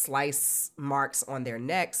got slice marks on their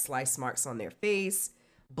necks, slice marks on their face,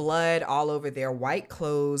 blood all over their white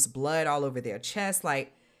clothes, blood all over their chest,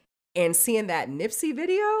 like, and seeing that Nipsey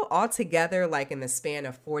video all together, like in the span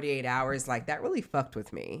of 48 hours, like that really fucked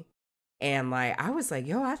with me. And like, I was like,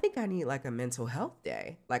 yo, I think I need like a mental health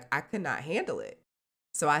day. Like I could not handle it.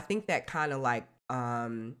 So I think that kind of like,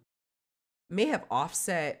 may have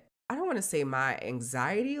offset, I don't want to say my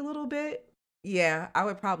anxiety a little bit. Yeah, I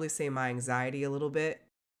would probably say my anxiety a little bit.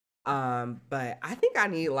 But I think I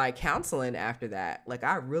need like counseling after that. Like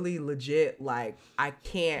I really legit, like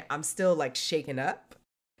I'm still like shaken up.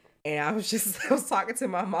 And I was talking to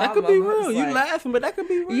my mom. That could be real. You laughing, but that could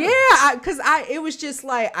be real. Yeah, it was just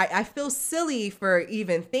like, I feel silly for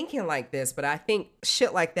even thinking like this, but I think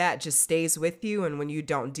shit like that just stays with you. And when you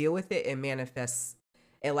don't deal with it, it manifests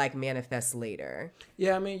later.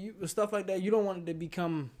 Yeah, I mean, stuff like that, you don't want it to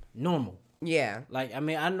become normal. Yeah. Like, I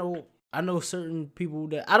mean, I know certain people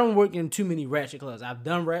that, I don't work in too many ratchet clubs. I've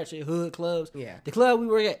done ratchet hood clubs. Yeah. The club we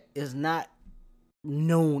work at is not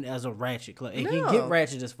known as a ratchet club. It can get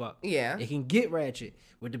ratchet as fuck. Yeah. It can get ratchet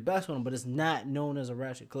with the best one, but it's not known as a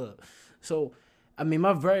ratchet club. So, I mean,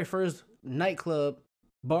 my very first nightclub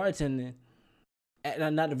bartending,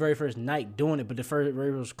 not the very first night doing it, but the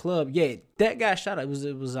very first club, yeah, that guy shot up. I was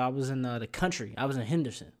in the country. I was in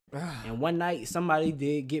Henderson. And one night, somebody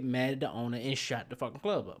did get mad at the owner and shot the fucking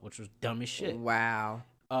club up, which was dumb as shit. Wow.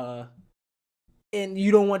 And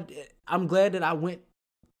you don't want, I'm glad that I went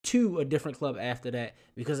to a different club after that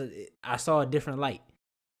because I saw a different light.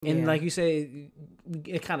 And like you said,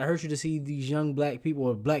 it kind of hurts you to see these young black people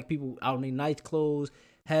or black people out in their nice clothes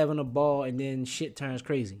having a ball and then shit turns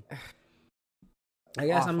crazy. I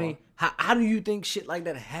guess, awful. I mean, how do you think shit like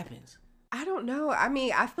that happens? I don't know. I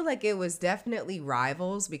mean, I feel like it was definitely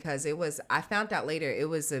rivals because I found out later, it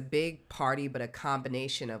was a big party, but a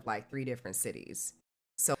combination of like 3 different cities.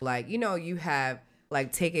 So like, you have,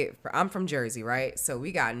 like, I'm from Jersey, right? So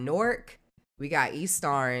we got Newark, we got East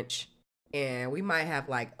Orange, and we might have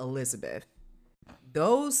like Elizabeth.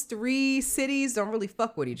 Those 3 cities don't really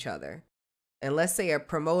fuck with each other. And let's say a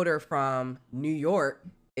promoter from New York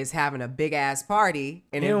is having a big ass party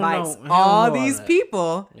and invites all these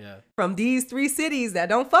people from these 3 cities that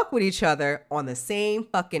don't fuck with each other on the same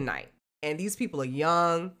fucking night. And these people are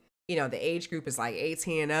young. The age group is like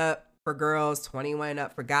 18 and up for girls, 21 and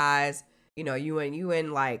up for guys. You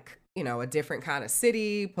in like, a different kind of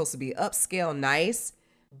city, supposed to be upscale, nice,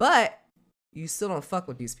 but you still don't fuck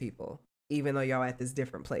with these people, even though y'all at this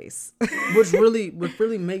different place. What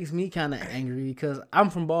really makes me kind of angry because I'm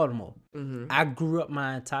from Baltimore. Mm-hmm. I grew up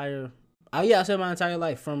my entire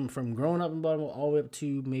life from growing up in Baltimore all the way up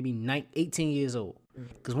to maybe 18 years old.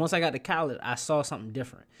 Because once I got to college, I saw something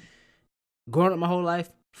different. Growing up my whole life,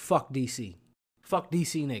 fuck DC. Fuck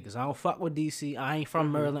DC niggas. I don't fuck with DC. I ain't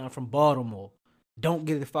from Maryland. I'm from Baltimore. Don't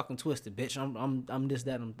get it fucking twisted, bitch. I'm this,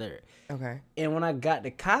 that, I'm third. Okay. And when I got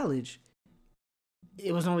to college,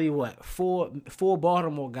 it was only four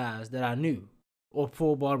Baltimore guys that I knew, or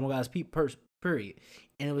 4 Baltimore guys period.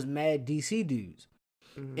 And it was mad DC dudes.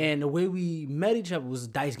 Mm-hmm. And the way we met each other was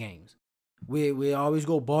dice games. We always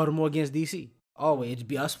go Baltimore against DC. Always. It'd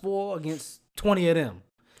be us 4 against 20 of them.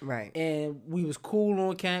 Right. And we was cool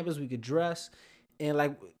on campus. We could dress. And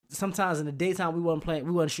like sometimes in the daytime we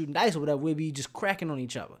wasn't shooting dice or whatever. We'd be just cracking on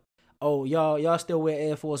each other. Oh, y'all still wear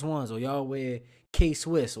Air Force Ones, or y'all wear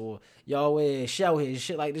K-Swiss, or y'all wear Shellhead,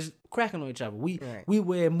 shit like this, cracking on each other. We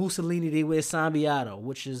wear Mussolini, they wear Sambiato,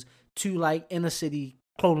 which is 2 like inner city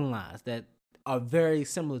clothing lines that are very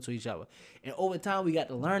similar to each other. And over time we got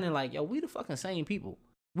to learning like, yo, we the fucking same people.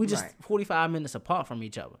 We just 45 minutes apart from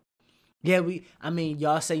each other. Yeah,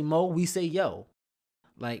 y'all say Mo, we say yo.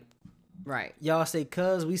 Like, y'all say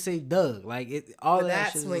cuz, we say Doug. Like,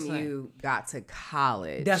 that's when you got to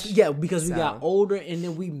college. Because we got older and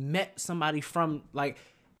then we met somebody from, like,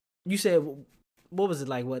 you said, what was it,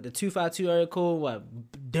 like, the 252 area code,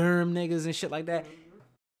 Durham niggas and shit like that. Mm-hmm.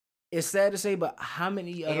 It's sad to say, but how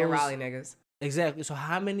many of those... Raleigh niggas. Exactly. So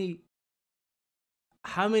how many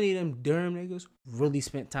of them Durham niggas really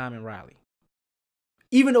spent time in Raleigh?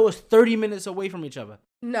 Even though it's 30 minutes away from each other.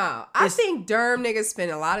 No, I think Durham niggas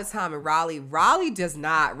spend a lot of time in Raleigh. Raleigh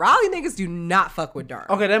niggas do not fuck with Durham.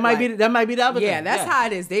 Okay, that might be the other thing. Yeah, that's how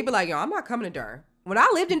it is. They be like, yo, I'm not coming to Durham. When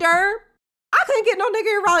I lived in Durham, I couldn't get no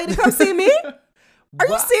nigga in Raleigh to come see me. Are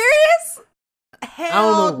you serious?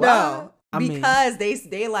 Hell no. Because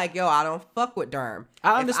they like, yo, I don't fuck with Durham.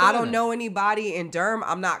 I understand. If I don't know anybody in Durham,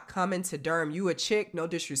 I'm not coming to Durham. You a chick, no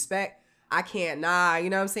disrespect. I can't, you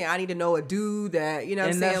know what I'm saying? I need to know a dude that, you know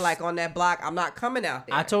what I'm saying, like on that block. I'm not coming out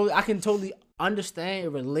there. I can totally understand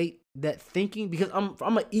and relate that thinking because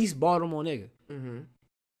I'm an East Baltimore nigga. Mm-hmm.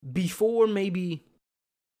 Before maybe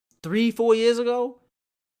 3-4 years ago,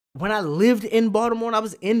 when I lived in Baltimore and I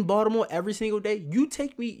was in Baltimore every single day, you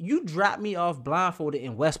drop me off blindfolded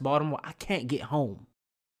in West Baltimore, I can't get home.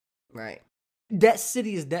 Right. That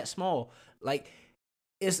city is that small. Like,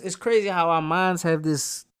 it's crazy how our minds have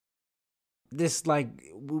this like,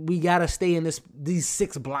 we gotta stay in these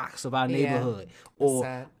 6 blocks of our neighborhood,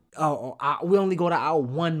 or we only go to our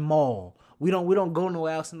one mall. We don't go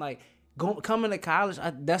nowhere else. And like, coming to college,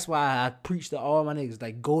 that's why I preach to all my niggas,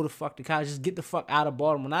 like, go the fuck to college, just get the fuck out of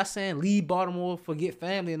Baltimore. I'm not saying leave Baltimore, forget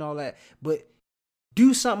family and all that, but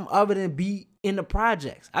do something other than be in the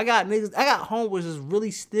projects. I got homeboys that's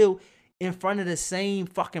really still in front of the same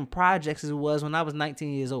fucking projects as it was when I was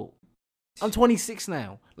 19 years old. I'm 26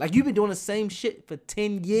 now. Like, you've been doing the same shit for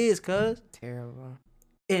 10 years, cuz. Terrible.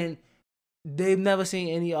 And they've never seen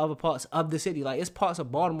any other parts of the city. Like, it's parts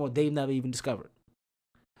of Baltimore they've never even discovered.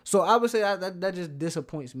 So I would say that just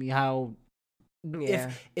disappoints me how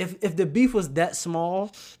if the beef was that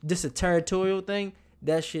small, just a territorial thing,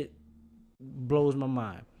 that shit blows my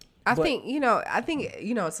mind. I think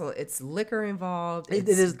it's liquor involved. It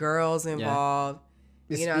is girls involved.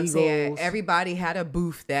 It's you know what I'm saying? Everybody had a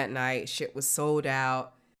booth that night. Shit was sold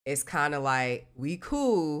out. It's kind of like, we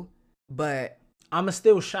cool, but I'ma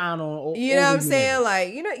still shine on. You know what I'm saying? Like,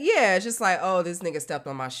 it's just like, oh, this nigga stepped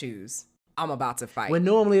on my shoes. I'm about to fight. When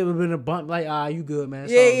normally it would have been a bump, like, you good, man.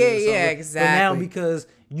 Yeah, exactly. But now because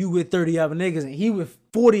you with 30 other niggas and he with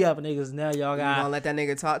 40 other niggas, now y'all got. You gonna let that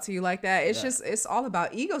nigga talk to you like that? It's just, it's all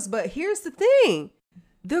about egos. But here's the thing.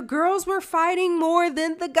 The girls were fighting more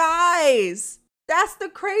than the guys. That's the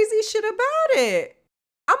crazy shit about it.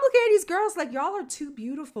 I'm looking at these girls like, y'all are too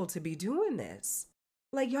beautiful to be doing this.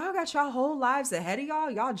 Like, y'all got y'all whole lives ahead of y'all.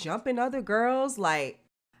 Y'all jumping other girls. Like,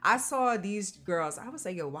 I saw these girls. I was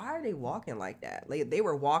like, yo, why are they walking like that? Like, they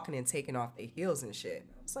were walking and taking off their heels and shit.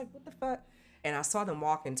 I was like, what the fuck? And I saw them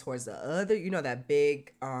walking towards the other, that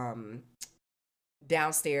big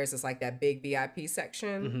downstairs is like that big VIP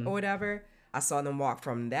section or whatever. I saw them walk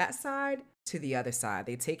from that side to the other side.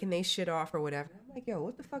 They taking their shit off or whatever. I'm like, yo,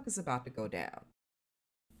 what the fuck is about to go down?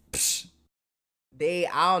 Psh.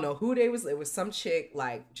 I don't know who they was. It was some chick,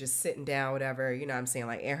 like, just sitting down, whatever. You know what I'm saying?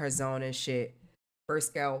 Like, in her zone and shit.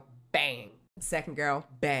 First girl, bang. Second girl,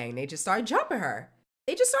 bang. They just started jumping her.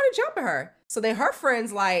 So then her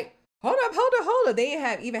friends like, hold up. They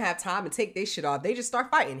didn't even have time to take their shit off. They just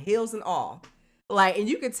start fighting, heels and all. Like, and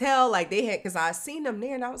you could tell, like, they had, because I seen them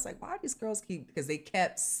there, and I was like, why these girls because they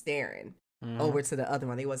kept staring over to the other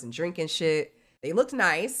one. They wasn't drinking shit. They looked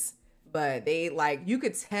nice, but they, like, you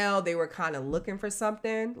could tell they were kind of looking for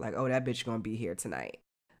something. Like, oh, that bitch gonna be here tonight.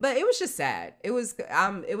 But it was just sad. It was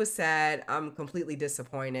sad. I'm completely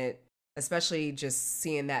disappointed, especially just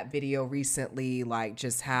seeing that video recently, like,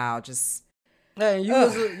 just how, just... Hey,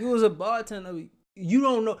 you was a bartender. You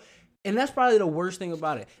don't know. And that's probably the worst thing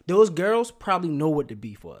about it. Those girls probably know what the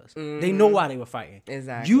beef was. They know why they were fighting.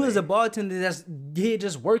 Exactly. You as a bartender that's here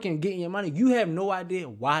just working, getting your money, you have no idea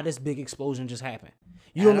why this big explosion just happened.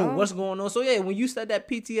 You don't know what's going on. So yeah, when you said that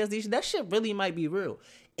PTSD, that shit really might be real.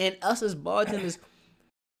 And us as bartenders,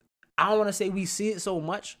 I don't want to say we see it so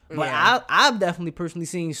much, but I've definitely personally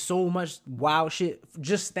seen so much wild shit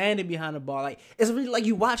just standing behind the bar. Like, it's really like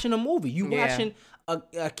you watching a movie. You watching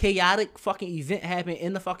a chaotic fucking event happen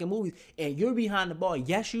in the fucking movies, and you're behind the bar.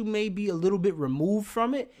 Yes, you may be a little bit removed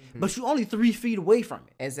from it, but you're only 3 feet away from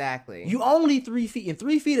it. Exactly. You only 3 feet, and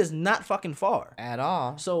 3 feet is not fucking far at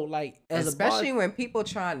all. So, like, especially when people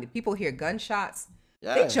hear gunshots.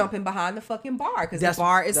 Yeah. They jumping behind the fucking bar because the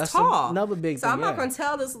bar is tall. Another big thing. So I'm not gonna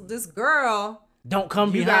tell this girl, don't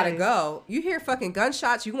come behind. You gotta go. You hear fucking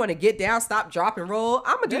gunshots. You want to get down, stop, drop, and roll.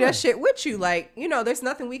 I'm gonna do that shit with you. Like, there's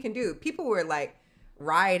nothing we can do. People were like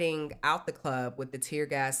rioting out the club with the tear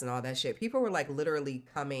gas and all that shit. People were like literally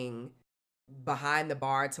coming behind the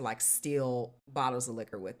bar to like steal bottles of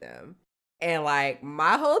liquor with them. And like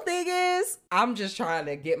my whole thing is, I'm just trying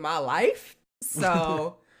to get my life.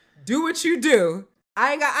 So do what you do.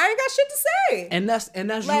 I ain't got shit to say. And that's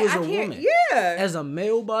like, you as a woman. Yeah. As a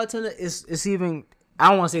male bartender, it's even, I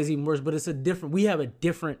don't want to say it's even worse, but we have a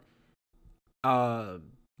different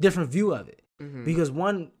view of it. Because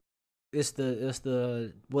one, it's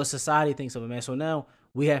the what society thinks of it, man. So now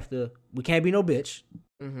we can't be no bitch.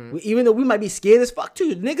 Even though we might be scared as fuck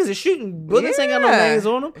too. Niggas is shooting bullets, ain't got no names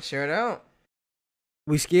on them. Sure don't.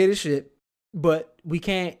 We scared as shit. But we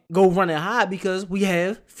can't go run and hide because we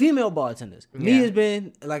have female bartenders. Yeah. Me has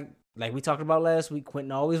been, like we talked about last week,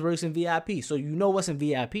 Quentin always works in VIP. So you know what's in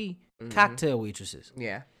VIP? Cocktail waitresses.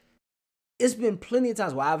 Yeah. It's been plenty of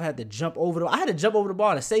times where I've had to jump over I had to jump over the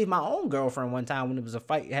bar to save my own girlfriend one time when there was a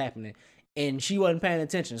fight happening. and she wasn't paying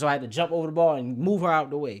attention, so I had to jump over the bar and move her out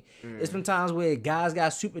the way. It's been times where guys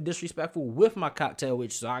got super disrespectful with my cocktail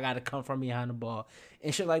waitress, so I got to come from behind the bar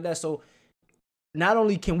and shit like that. So not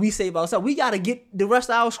only can we save ourselves, we got to get the rest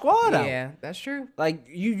of our squad out. Yeah, that's true. Like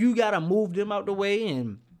you got to move them out the way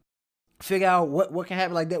and figure out what can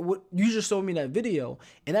happen like that. What you just showed me that video,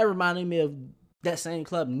 and that reminded me of that same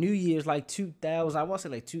club, New Year's, like 2000. I want to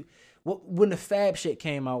say like when the Fab shit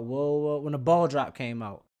came out. When the Ball Drop came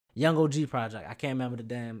out, Young OG Project. I can't remember the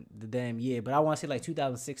damn year, but I want to say like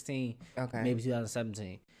 2016, maybe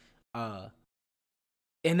 2017. And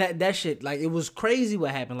that shit, like, it was crazy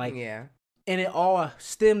what happened. Like, Yeah. and it all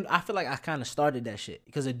stemmed. I feel like I kind of started that shit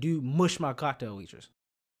because a dude mushed my cocktail waitress.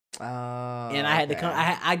 Oh. And I had to come.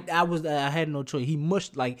 I had no choice. He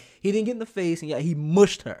mushed, like, he didn't get in the face, and yeah, he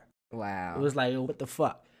mushed her. Wow. It was like, yo, what the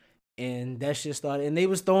fuck? And that shit started, and they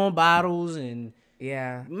was throwing bottles and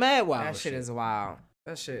Yeah. mad wild. That shit is wild.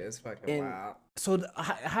 That shit is fucking And wild. So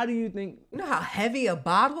how do you think You know how heavy a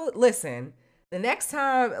bottle? Listen, the next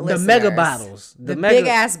time, the mega bottles, the big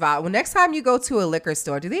ass bottle. Well, next time you go to a liquor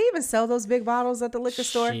store, do they even sell those big bottles at the liquor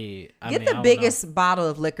store? Shit. Get the biggest bottle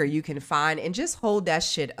of liquor you can find and just hold that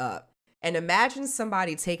shit up. And imagine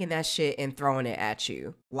somebody taking that shit and throwing it at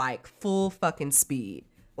you like full fucking speed.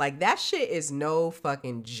 Like, that shit is no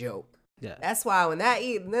fucking joke. Yeah. That's why when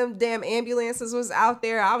them damn ambulances was out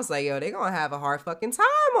there, I was like, yo, they gonna have a hard fucking time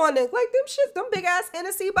on it. Like, them big ass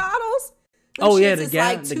Hennessy bottles. Them Oh yeah, shits the is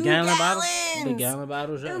gallon, like the 2 gallon bottles, the gallons. gallon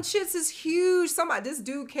bottles. Yeah. Them shits is huge. This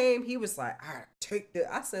dude came, he was like, all right, take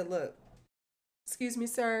the. I said, look, excuse me,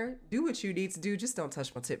 sir, do what you need to do. Just don't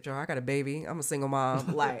touch my tip jar. I got a baby. I'm a single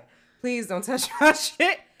mom. Like, please don't touch my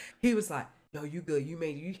shit. He was like, yo, you good.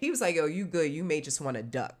 He was like, yo, you good. You may just want to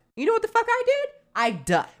duck. You know what the fuck I did? I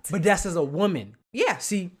ducked. But that's as a woman. Yeah.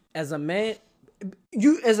 See, as a man,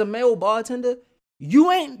 you as a male bartender, you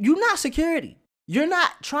not security. You're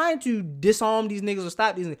not trying to disarm these niggas or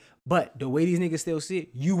stop these niggas. But the way these niggas still see it,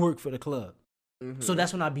 you work for the club. Mm-hmm. So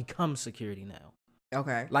that's when I become security now.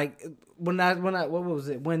 Okay. Like when I what was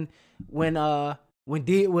it? When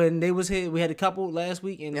they was here, we had a couple last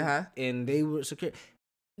week and they were security.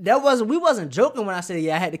 We wasn't joking when I said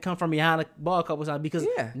I had to come from behind the bar a couple times because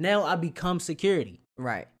now I become security.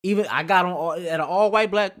 Right. Even I got on at an all white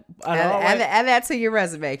black. Add that to your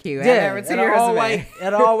resume, Q. Yeah, Add that to your resume.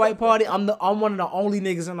 At an all white party, I'm one of the only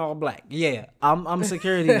niggas in all black. Yeah, I'm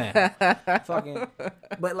security now. Fucking,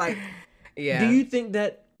 but like, yeah. Do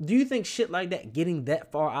you think shit like that, getting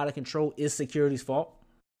that far out of control, is security's fault?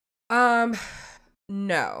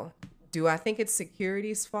 No. Do I think it's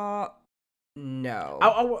security's fault? No.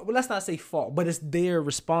 Well, let's not say fault, but it's their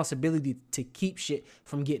responsibility to keep shit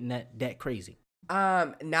from getting that crazy.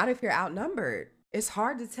 Not if you're outnumbered. It's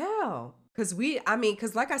hard to tell. Cause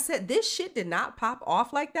like I said, this shit did not pop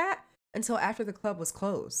off like that until after the club was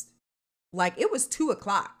closed. Like, it was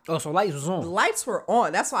 2:00. Oh, so lights was on. The lights were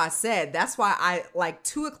on. That's why I said, that's why I, like,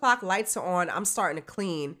 2:00 lights are on. I'm starting to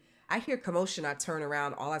clean. I hear commotion. I turn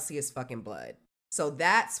around. All I see is fucking blood. So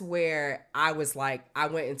that's where I was like, I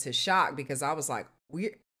went into shock because I was like,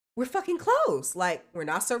 we're fucking closed. Like, we're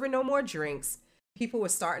not serving no more drinks. People were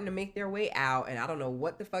starting to make their way out, and I don't know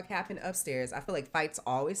what the fuck happened upstairs. I feel like fights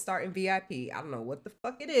always start in VIP. I don't know what the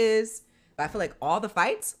fuck it is, but I feel like all the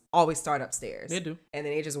fights always start upstairs. They do. And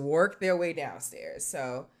then they just work their way downstairs.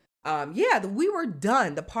 So, we were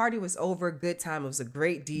done. The party was over. Good time. It was a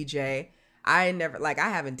great DJ. I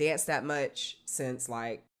haven't danced that much since,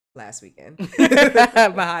 like, last weekend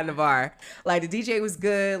behind the bar. Like, the DJ was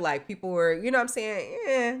good. Like, people were, you know what I'm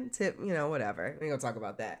saying? Tip, whatever. We ain't gonna talk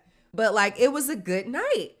about that. But, like, it was a good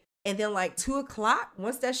night. And then, like, 2:00,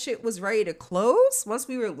 once that shit was ready to close, once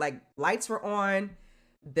we were, like, lights were on,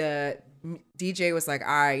 the DJ was like, all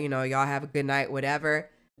right, y'all have a good night, whatever.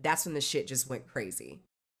 That's when the shit just went crazy.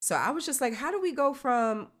 So I was just like, how do we go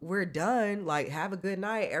from we're done, like, have a good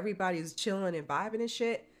night, everybody's chilling and vibing and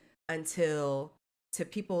shit, to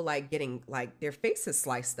people, like, getting, like, their faces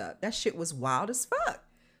sliced up. That shit was wild as fuck.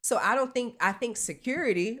 So I think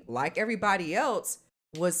security, like everybody else,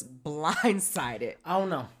 was blindsided. I don't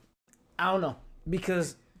know.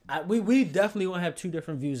 Because we definitely want to have two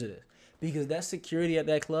different views of this. Because that security at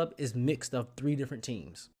that club is mixed of 3 different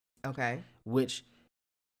teams. Okay. Which,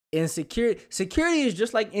 in security is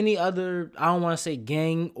just like any other, I don't want to say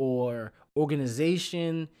gang or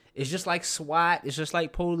organization. It's just like SWAT. It's just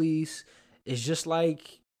like police. It's just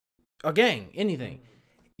like a gang, anything.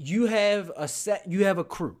 You have a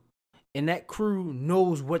crew. And that crew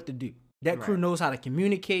knows what to do. That crew knows how to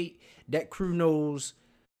communicate. That crew knows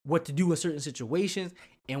what to do in certain situations.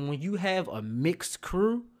 And when you have a mixed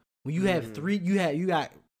crew, when you have 3, you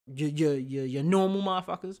got your normal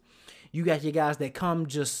motherfuckers. You got your guys that come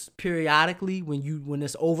just periodically when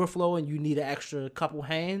it's overflow and you need an extra couple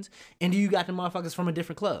hands, and then you got the motherfuckers from a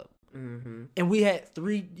different club. Mm-hmm. And we had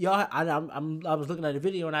 3 y'all. I was looking at the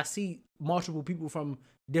video and I see multiple people from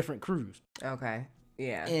different crews. Okay.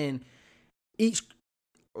 Yeah. And each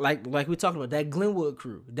like we talked about that Glenwood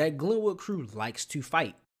crew. That Glenwood crew likes to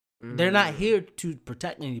fight. Mm-hmm. They're not here to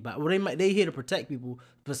protect anybody. Well, they here to protect people,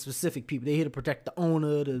 but specific people. They here to protect the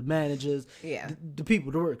owner, the managers, the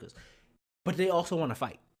people, the workers. But they also want to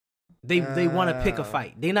fight. They want to pick a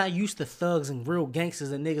fight. They're not used to thugs and real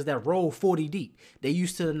gangsters and niggas that roll 40 deep. They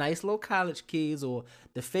used to the nice little college kids or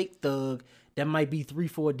the fake thug that might be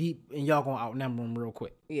 3-4 deep and y'all gonna outnumber them real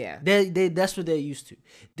quick. Yeah. That's what they're used to.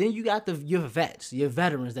 Then you got your vets, your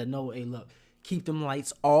veterans that know, hey, look, keep them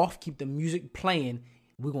lights off, keep the music playing.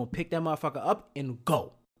 We're gonna pick that motherfucker up and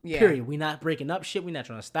go. Yeah. Period. We're not breaking up shit. We're not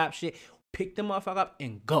trying to stop shit. Pick the motherfucker up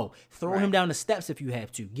and go. Throw him down the steps if you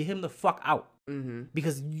have to. Get him the fuck out. Mm-hmm.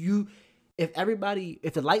 Because if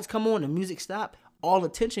the lights come on and music stop, all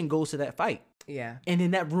attention goes to that fight. Yeah. And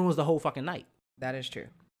then that ruins the whole fucking night. That is true.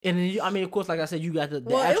 And then, I mean, of course, like I said, you got the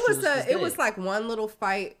it was like one little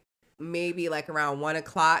fight, maybe like around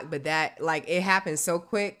 1:00, but that like it happened so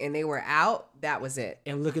quick and they were out. That was it.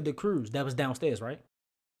 And look at the crews. That was downstairs, right?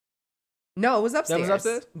 No, it was upstairs. That was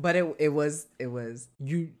upstairs? But it was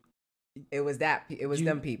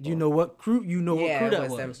them people. You know what crew? What crew that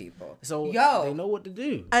was? Them people. So they know what to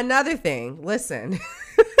do. Another thing, listen.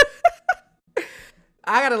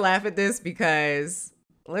 I gotta laugh at this because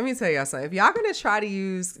let me tell y'all something. If y'all gonna try to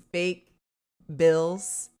use fake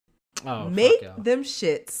bills, make them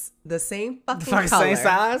shits the same fucking color. Same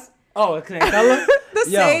size? Oh, okay. Color?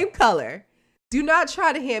 Same color. Do not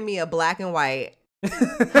try to hand me a black and white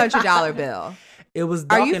 $100 bill. It was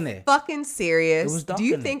dark in there. Are you fucking serious? It was dark. Do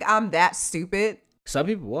you think I'm that stupid? Some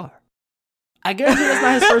people are. I guarantee that's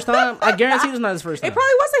not his first time. I guarantee it's not his first time. It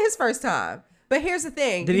probably wasn't his first time. But here's the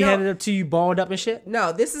thing. Did he hand it up to you balled up and shit?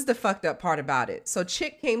 No, this is the fucked up part about it. So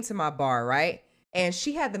chick came to my bar, right? And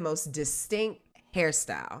she had the most distinct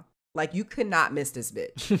hairstyle. Like you could not miss this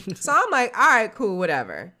bitch. So I'm like, all right, cool,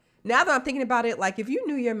 whatever. Now that I'm thinking about it, like if you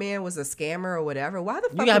knew your man was a scammer or whatever, why the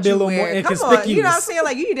fuck would you wear? More come on, you know what I'm saying?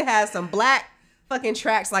 Like you need to have some black fucking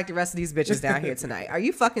tracks like the rest of these bitches down here tonight. Are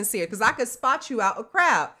you fucking serious? Because I could spot you out a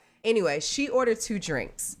crowd. Anyway, she ordered 2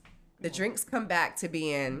 drinks. The drinks come back to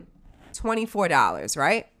being $24,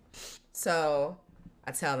 right? So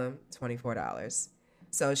I tell them $24.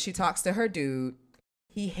 So she talks to her dude.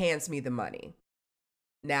 He hands me the money.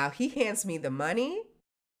 Now he hands me the money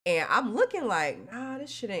and I'm looking like, nah,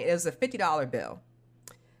 this shit ain't. It was a $50 bill.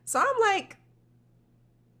 So I'm like,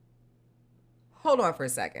 hold on for a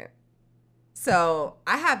second. So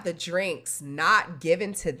I have the drinks not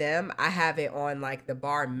given to them. I have it on like the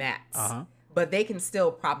bar mats. But they can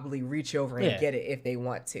still probably reach over and get it if they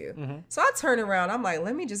want to. Mm-hmm. So I turn around. I'm like,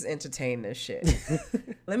 let me just entertain this shit.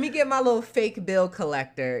 Let me get my little fake bill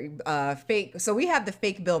collector. So we have the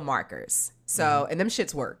fake bill markers. So, and them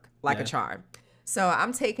shits work like a charm. So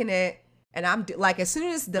I'm taking it and I'm like, as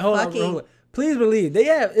soon as the hold on. Please believe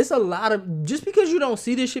it's a lot of, just because you don't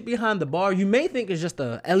see this shit behind the bar, you may think it's just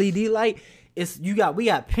a LED light. We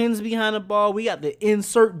got pins behind the bar. We got the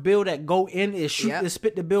insert bill that go in and shoot and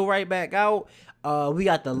spit the bill right back out. We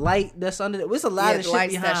got the light that's under there. It's a lot of shit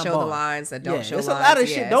lights behind that show bar. The lines that don't show lines. It's a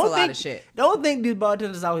lot of shit. Don't think these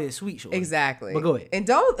bartenders out here sweet. Short. Exactly. But go ahead.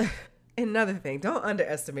 And another thing, don't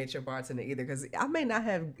underestimate your bartender either, because I may not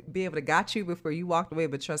be able to got you before you walked away,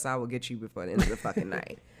 but trust I will get you before the end of the fucking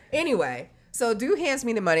night. Anyway, so dude hands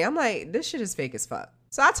me the money. I'm like, this shit is fake as fuck.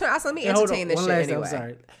 So I said, let me entertain this shit anyway.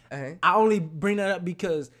 I'm sorry. I only bring that up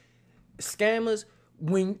because scammers,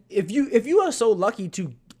 if you are so lucky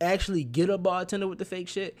to actually get a bartender with the fake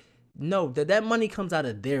shit, know that money comes out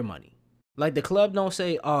of their money. Like the club don't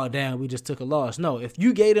say, oh damn, we just took a loss. No, if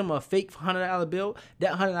you gave them a fake $100 bill,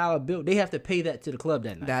 that $100 bill, they have to pay that to the club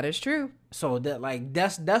that night. That is true. So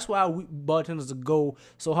that's why bartenders go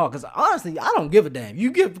so hard. Because honestly, I don't give a damn. You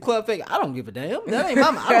give the club fake, I don't give a damn. That ain't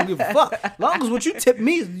my. I don't give a fuck. As long as what you tip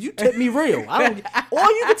me real. Or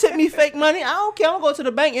you can tip me fake money. I don't care. I'm gonna go to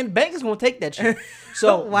the bank and the bank is gonna take that shit.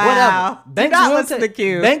 So wow. Whatever. Banks will listen to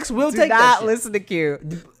Q. Banks will take that shit. Do not listen to Q.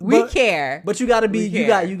 We care. But you gotta be. You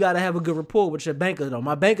gotta have a good rapport with your banker though.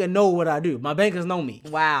 My banker know what I do. My bankers know me.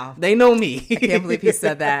 Wow. They know me. I can't believe he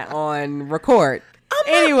said that on record.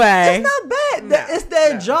 Anyway, it's not bad. It's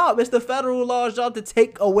their job. It's the federal law's job to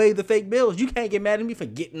take away the fake bills. You can't get mad at me for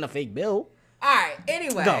getting a fake bill. All right.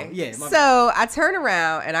 Anyway, go. Yeah. So I turn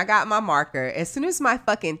around and I got my marker. As soon as my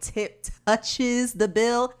fucking tip touches the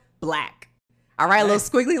bill, black. All right, a little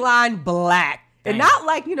squiggly line, black, and not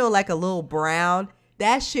like like a little brown.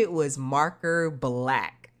 That shit was marker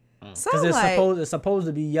black. So Because like, it's supposed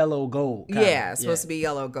to be yellow gold. yeah, it's supposed to be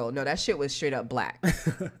yellow gold. No, that shit was straight up black.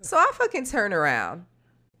 So I fucking turn around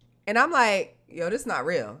and I'm like, yo, this not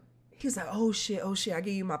real. He's like, oh shit, I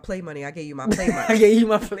gave you my play money. I gave you my play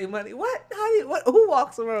money. What? Who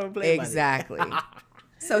walks around with play money? Exactly.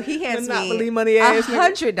 So he hands Monopoly me money ass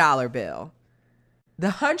nigga. $100 bill. The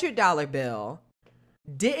 $100 bill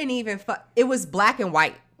didn't even it was black and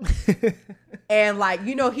white. And like,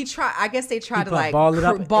 you know, I guess they tried to like ball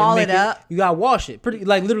it up. You gotta wash it.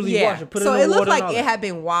 Literally wash it. Put it in the water. So it looked like it had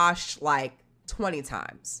been washed like 20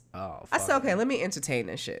 times. Oh, I said, okay, let me entertain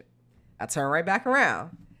this shit. I turn right back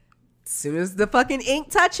around. As soon as the fucking ink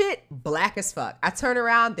touch it, black as fuck. I turn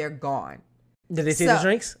around, they're gone. Did they see the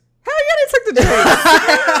drinks? Hell yeah, they took the drinks.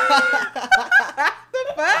 The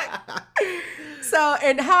fuck? So,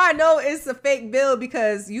 and how I know it's a fake bill,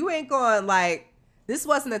 because you ain't going like, this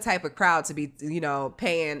wasn't the type of crowd to be, you know,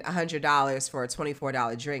 paying $100 for a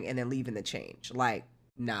 $24 drink and then leaving the change. Like,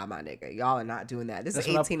 nah, my nigga, y'all are not doing that. This is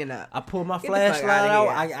 18 and up. I pull my flashlight out.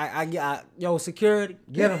 I yo, security,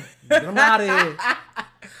 get him out of here,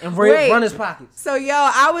 and run his pockets. So, yo,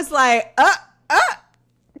 I was like,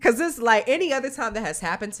 because it's like any other time that has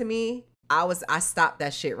happened to me, I stopped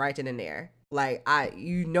that shit right then and there. Like,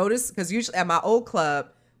 you notice, because usually at my old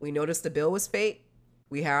club, we noticed the bill was fake.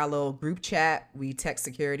 We had our little group chat. We text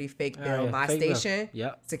security, fake bill, my fake station.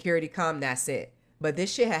 Yep. Security come, that's it. But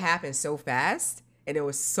this shit had happened so fast, and there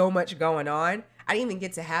was so much going on. I didn't even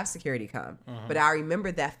get to have security come. But I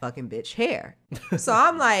remembered that fucking bitch hair. So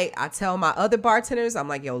I'm like, I tell my other bartenders, I'm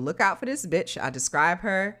like, yo, look out for this bitch. I describe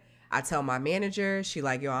her. I tell my manager, she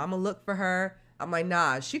like, yo, I'm gonna look for her. I'm like,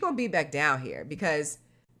 nah, she gonna be back down here, because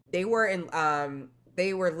they weren't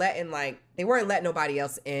letting nobody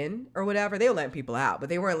else in or whatever. They were letting people out, but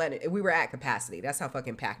they weren't letting, we were at capacity. That's how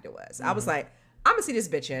fucking packed it was. I was like, I'm gonna see this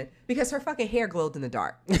bitch in, because her fucking hair glowed in the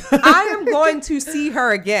dark. I am going to see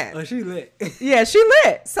her again. Oh, she lit. Yeah, she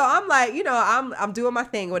lit. So I'm like, you know, I'm doing my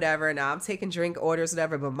thing, whatever. Now I'm taking drink orders,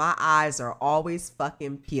 whatever, but my eyes are always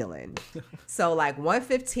fucking peeling. So like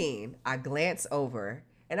 1:15, I glance over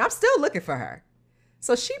and I'm still looking for her.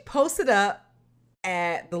 So she posted up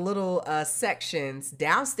at the little sections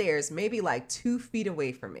downstairs, maybe like 2 feet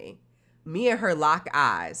away from me. Me and her lock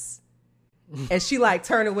eyes. And she like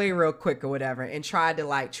turned away real quick or whatever and tried to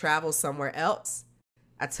like travel somewhere else.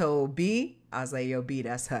 I told B, I was like, yo, B,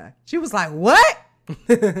 that's her. She was like, what?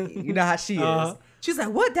 You know how she is. She's like,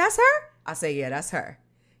 what? That's her? I say, yeah, that's her.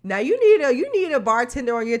 Now you need a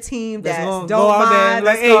bartender on your team that don't mind.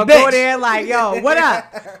 Like, hey, go there like, yo, what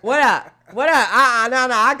up? What up? What up? No,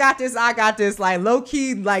 I got this. Like, low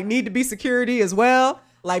key, like, need to be security as well.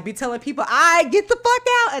 Like, be telling people, get the fuck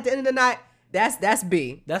out at the end of the night. That's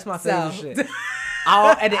B. That's my favorite shit.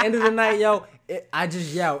 At the end of the night, yo, I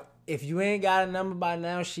just yell, if you ain't got a number by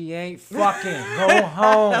now, she ain't fucking. Go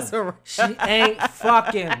home. She ain't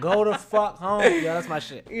fucking. Go the fuck home. Yo, that's my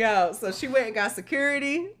shit. Yo, so she went and got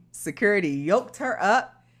security. Security yoked her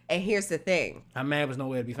up. And here's the thing. Her man was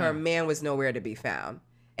nowhere to be found. Her man was nowhere to be found.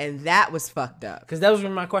 And that was fucked up. Because that was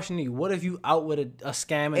my question to you. What if you out with a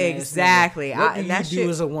scamming? Exactly. What do you do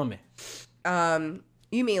as a woman?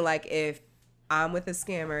 You mean like if I'm with a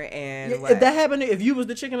scammer and if that happened, if you was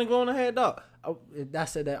the chick in the glow in the head dog, I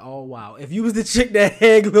said that all wow. If you was the chick that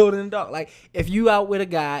head glowed in the dark, like if you out with a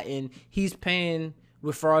guy and he's paying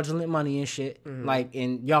with fraudulent money and shit, like,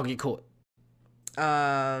 and y'all get caught.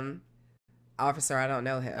 Officer, I don't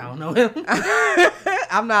know him. I don't know him.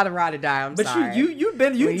 I'm not a ride or die. I'm sorry. But you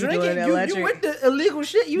drinking. You with the illegal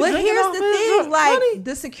shit. But here's the thing, like money.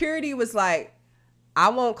 The security was like, I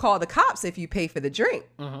won't call the cops if you pay for the drink.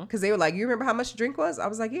 Because they were like, you remember how much the drink was? I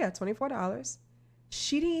was like, yeah, $24.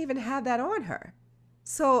 She didn't even have that on her.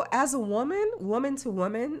 So as a woman to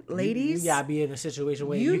woman, ladies, you gotta be in a situation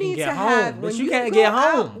where you can need get to home, have, but you can't get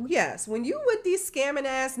home. Yes, when you with these scamming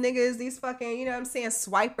ass niggas, these fucking, you know what I'm saying,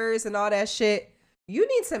 swipers and all that shit, you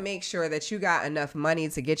need to make sure that you got enough money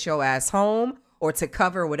to get your ass home or to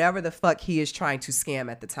cover whatever the fuck he is trying to scam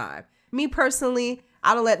at the time. Me personally,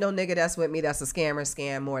 I don't let no nigga that's with me that's a scammer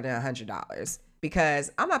scam more than $100.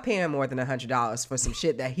 Because I'm not paying more than $100 for some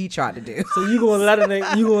shit that he tried to do. So you gonna let a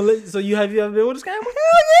nigga? So have you ever been with a scammer? Hell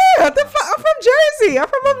yeah! I'm from Jersey. I'm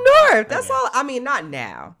from up north. That's all. I mean, not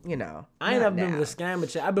now. You know, I ain't never been with a scammer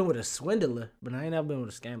chick. I've been with a swindler, but I ain't never been with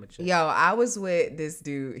a scammer chick. Yo, I was with this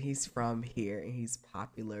dude. He's from here and he's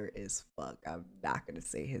popular as fuck. I'm not gonna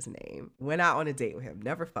say his name. Went out on a date with him.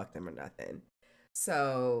 Never fucked him or nothing.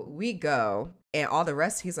 So we go, and all the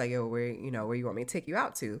rest. He's like, yo, where you want me to take you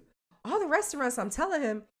out to? All the restaurants, I'm telling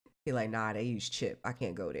him, he like, nah, they use chip. I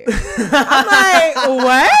can't go there. I'm like,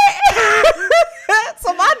 what?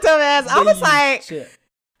 dumbass. I They was use like, chip.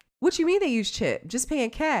 what you mean they use chip? Just paying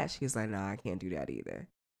cash. He was like, nah, I can't do that either.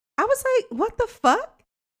 I was like, what the fuck?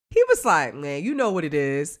 He was like, man, you know what it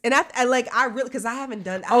is. And I really, because I haven't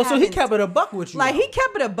done. Oh, so he kept it a buck with you. Like, though. he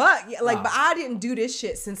kept it a buck. Like, Oh. but I didn't do this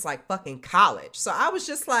shit since like fucking college. So I was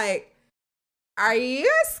just like, are you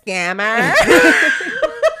a scammer?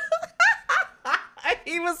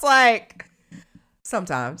 He was like,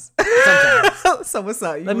 sometimes. So what's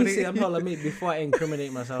up? Let me see. Let me before I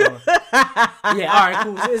incriminate myself. Yeah, all right,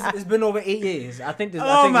 cool. So it's been over 8 years. I think this.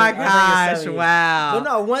 I think my it's- I think it's gosh! 7 years. Wow. But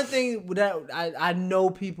no, one thing that I know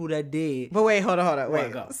people that did. But wait, hold on.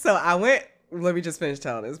 Wait. go. So I went, let me just finish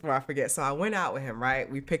telling this before I forget. So I went out with him, right?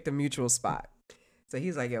 We picked a mutual spot. So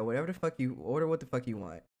he's like, yo, whatever the fuck you order, what the fuck you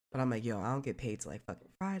want. But I'm like, yo, I don't get paid till like fucking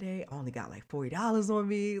Friday. I only got like $40 on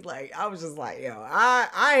me. Like, I was just like, yo,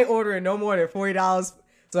 I ain't ordering no more than $40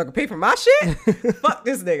 so I can pay for my shit. Fuck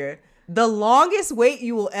this nigga. The longest wait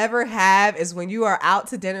you will ever have is when you are out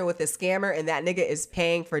to dinner with a scammer and that nigga is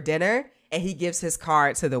paying for dinner and he gives his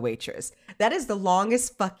card to the waitress. That is the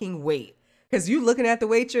longest fucking wait. Because you looking at the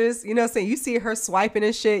waitress, you know what I'm saying? You see her swiping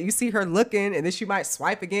and shit. You see her looking and then she might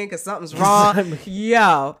swipe again because something's wrong.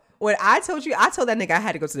 Yo, when I told that nigga I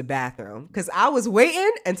had to go to the bathroom because I was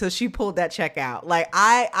waiting until she pulled that check out. Like,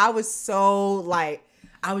 I was so like,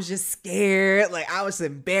 I was just scared. Like, I was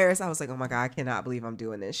embarrassed. I was like, oh my God, I cannot believe I'm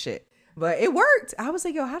doing this shit. But it worked. I was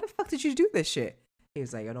like, yo, how the fuck did you do this shit? He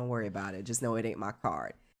was like, yo, don't worry about it. Just know it ain't my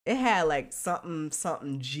card. It had like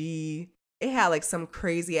something G. It had like some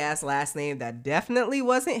crazy ass last name that definitely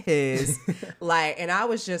wasn't his. Like, and I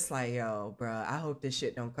was just like, yo, bro, I hope this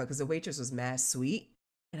shit don't come. Because the waitress was mad sweet.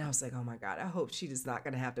 And I was like, oh my God, I hope she is not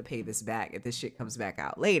going to have to pay this back if this shit comes back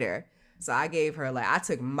out later. So I gave her I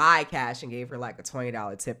took my cash and gave her like a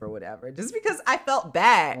 $20 tip or whatever, just because I felt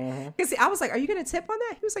bad. Because I was like, are you going to tip on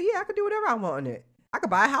that? He was like, yeah, I could do whatever I want on it. I could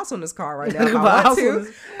buy a house on this car right now if I want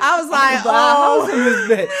to. I was like,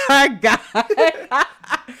 oh, I got it.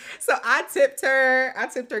 So I tipped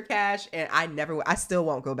her cash, and I still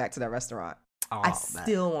won't go back to that restaurant. Oh, I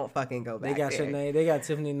still won't fucking go back. They got there. your name. They got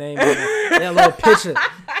Tiffany's name. That little picture.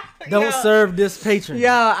 Don't serve this patron. Yo,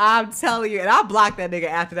 I'm telling you. And I blocked that nigga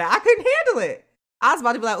after that. I couldn't handle it. I was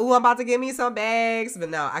about to be like, ooh, I'm about to get me some bags. But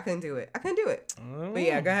no, I couldn't do it. But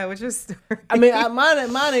yeah, go ahead with your story. I mean,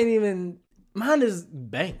 mine ain't even. Mine is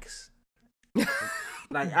banks.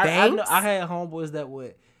 Like I know, I had homeboys that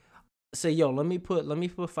would say, "Yo, let me put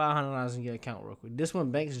 $500 in your account real quick." This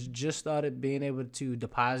one, banks just started being able to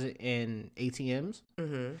deposit in ATMs,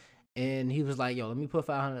 and he was like, "Yo, let me put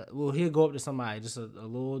 $500." Well, he'll go up to somebody, just a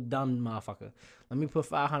little dumb motherfucker. Let me put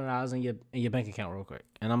 $500 in your bank account real quick,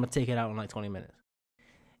 and I'm gonna take it out in like 20 minutes.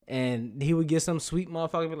 And he would get some sweet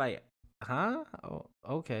motherfucker be like, "Huh? Oh,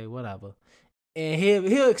 okay, whatever." And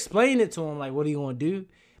he'll explain it to him like what he gonna do,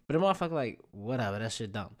 but the motherfucker like whatever, that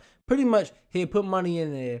shit dumb. Pretty much he'll put money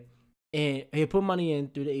in there, and he'll put money in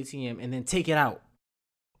through the ATM and then take it out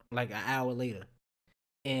like an hour later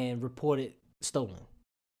and report it stolen,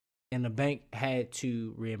 and the bank had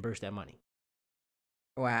to reimburse that money.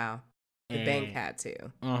 Wow, the bank had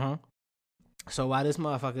to. So while this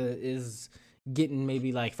motherfucker is getting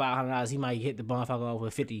maybe like $500, he might hit the motherfucker off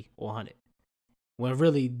with 50 or 100. When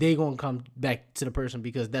really they gonna come back to the person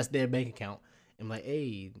because that's their bank account. And like,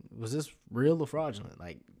 hey, was this real or fraudulent?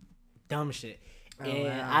 Like, dumb shit.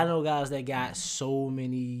 Wow. I know guys that got so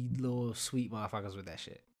many little sweet motherfuckers with that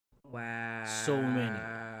shit. Wow. So many.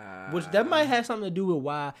 Which that might have something to do with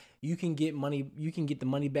why you can get the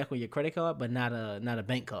money back on your credit card, but not a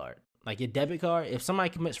bank card. Like your debit card, if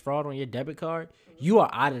somebody commits fraud on your debit card, you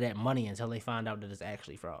are out of that money until they find out that it's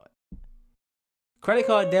actually fraud. Credit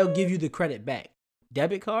card, they'll give you the credit back.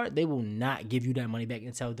 Debit card, they will not give you that money back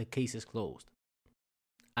until the case is closed.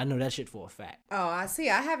 I know that shit for a fact. Oh, I see.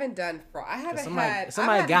 I haven't done fraud. I haven't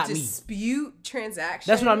somebody had got me. Dispute transactions.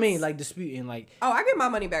 That's what I mean, like disputing, like. Oh, I get my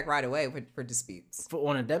money back right away for disputes.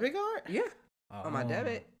 On a debit card? Yeah, on my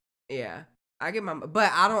debit. Yeah, I get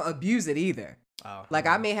but I don't abuse it either. Oh, like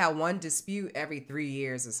I may have one dispute every 3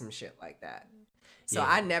 years or some shit like that. So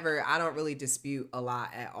yeah. I don't really dispute a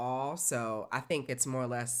lot at all. So I think it's more or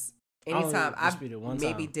less anytime I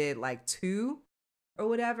maybe did like 2 or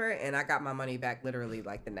whatever, and I got my money back literally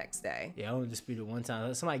like the next day. Yeah, I only disputed one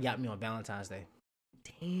time. Somebody got me on Valentine's Day.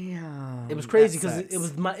 Damn, it was crazy because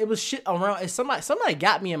it was shit around. Somebody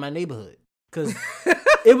got me in my neighborhood because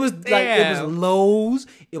it was like it was Lowe's,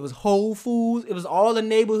 it was Whole Foods, it was all the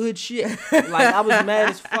neighborhood shit. Like I was mad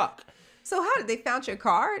as fuck. So how did they found your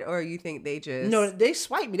card, or you think they just? No, they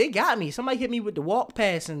swiped me. They got me. Somebody hit me with the walk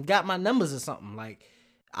pass and got my numbers or something. Like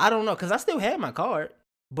I don't know, because I still had my card,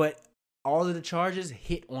 but all of the charges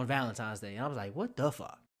hit on Valentine's Day. And I was like, what the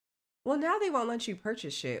fuck? Well, now they won't let you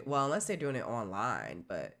purchase shit. Well, unless they're doing it online,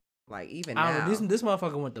 but like even I now. don't know. This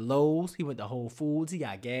motherfucker went to Lowe's. He went to Whole Foods. He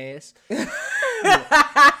got gas. That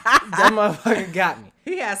motherfucker got me.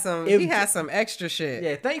 He had some extra shit.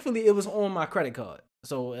 Yeah, thankfully it was on my credit card.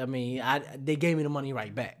 So I mean, they gave me the money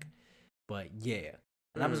right back. But yeah,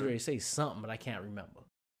 and I was ready to say something, but I can't remember.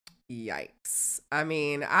 Yikes. I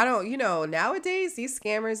mean, I don't, nowadays these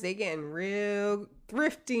scammers, they getting real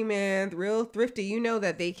thrifty, man. Real thrifty. You know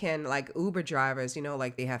that they can, like Uber drivers,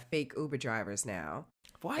 like they have fake Uber drivers now.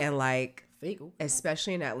 What? And like, Fake?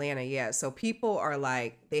 especially in Atlanta, yeah. So people are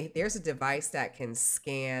like, there's a device that can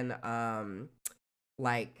scan,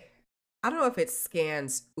 like, I don't know if it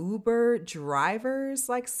scans Uber drivers,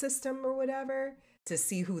 like system or whatever, to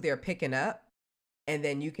see who they're picking up. And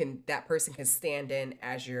then that person can stand in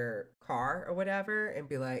as your car or whatever and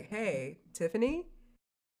be like, hey, Tiffany,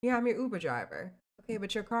 yeah, I'm your Uber driver. Okay,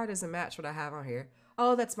 but your car doesn't match what I have on here.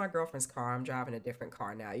 Oh, that's my girlfriend's car. I'm driving a different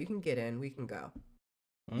car now. You can get in. We can go.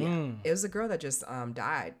 Yeah. It was a girl that just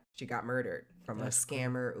died. She got murdered from a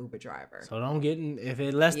scammer Uber driver. So don't get in. If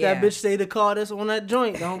it lets that bitch say the car that's on that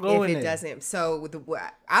joint, don't go in there. If it doesn't. So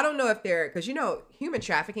I don't know if because human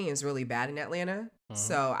trafficking is really bad in Atlanta.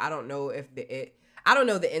 So I don't know if I don't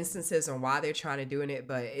know the instances on why they're trying to doing it,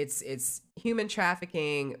 but it's human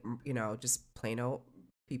trafficking, just plain old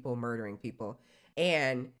people murdering people,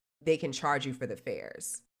 and they can charge you for the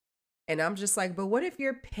fares. And I'm just like, but what if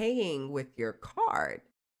you're paying with your card?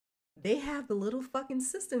 They have the little fucking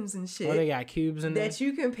systems and shit. Oh, they got cubes in there that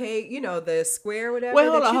you can pay, the square, whatever. Wait,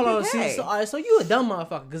 hold on. See, so you a dumb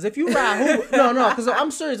motherfucker. Because if you ride Uber, no, because I'm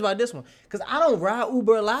serious about this one. Because I don't ride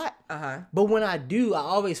Uber a lot. But when I do, I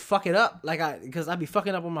always fuck it up. Because I be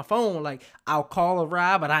fucking up on my phone. Like, I'll call a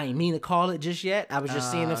ride, but I ain't mean to call it just yet. I was just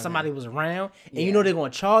seeing if somebody was around. And they're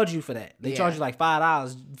going to charge you for that. They charge you like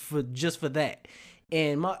 $5 just for that.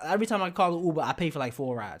 And every time I call an Uber, I pay for like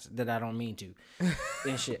 4 rides that I don't mean to,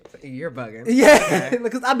 and shit. You're bugging. Yeah,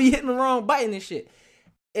 because I be hitting the wrong button and shit.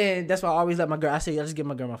 And that's why I always let my girl. I just give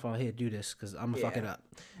my girl my phone. Here, do this, because I'm gonna fuck it up.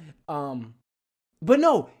 But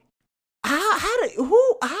no,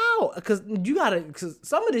 how? Because because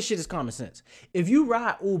some of this shit is common sense. If you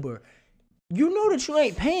ride Uber, you know that you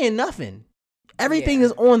ain't paying nothing. Everything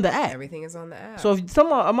is on the app. Everything is on the app. So if a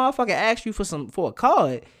motherfucker asks you for a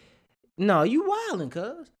card. No, you wildin',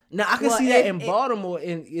 cuz. Now, I can see that in Baltimore,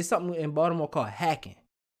 and it's something in Baltimore called hacking.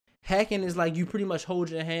 Hacking is like you pretty much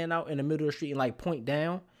hold your hand out in the middle of the street and like point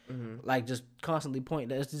down, like just constantly point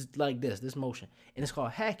down. It's just like this motion. And it's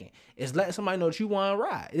called hacking. It's letting somebody know that you want to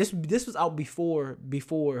ride. This was out before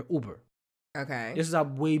Uber. Okay. This is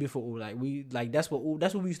out way before Uber. That's what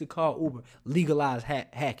we used to call Uber, legalized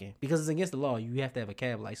hacking. Because it's against the law. You have to have a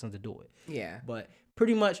cab license to do it. Yeah. But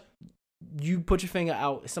pretty much, you put your finger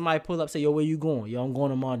out. Somebody pull up, say, "Yo, where you going?" "Yo, I'm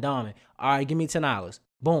going to Mondawmin." "All right, give me $10.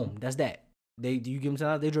 Boom, that's that. You give them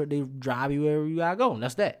 $10. They drive you wherever you gotta go. And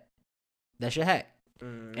that's that. That's your hack. I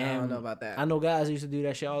don't know about that. I know guys used to do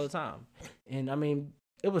that shit all the time, and I mean,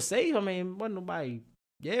 it was safe. I mean, wasn't nobody.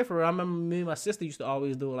 Yeah, for real. I remember me and my sister used to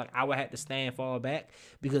always do it. Like, I would have to stand fall back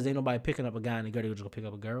because ain't nobody picking up a guy and the girl. They were just gonna pick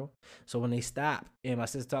up a girl. So when they stopped and my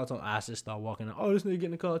sister talked to him, I just start walking. Oh, this nigga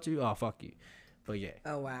getting the call to you. Oh, fuck you. But yeah.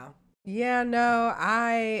 Oh wow. Yeah, no,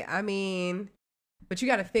 I mean, but you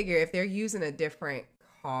got to figure if they're using a different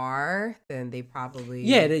car, then they probably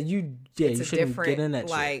you shouldn't get in that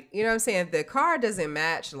shit. You know what I'm saying? If the car doesn't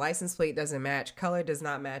match, the license plate doesn't match, color does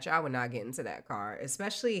not match, I would not get into that car,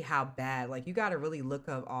 especially how bad. Like, you got to really look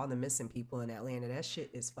up all the missing people in Atlanta. That shit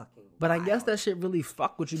is fucking But wild. I guess that shit really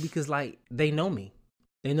fuck with you because like they know me.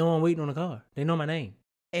 They know I'm waiting on the car. They know my name.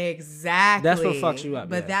 Exactly. That's what fucks you up.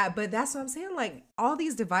 But that's what I'm saying. Like, all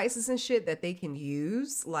these devices and shit that they can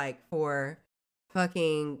use, like, for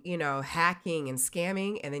fucking, hacking and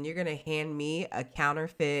scamming, and then you're gonna hand me a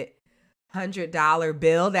counterfeit $100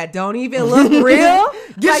 bill that don't even look real.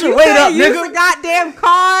 Get your weight up, nigga. Use a goddamn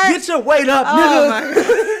card. Get your weight up, nigga. Oh my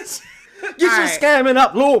gosh. Get your scamming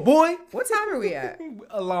up, little boy. What time are we at?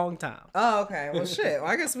 A long time. Oh, okay. Well, shit. Well,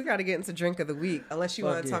 I guess we got to get into drink of the week, unless you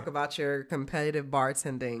want to talk about your competitive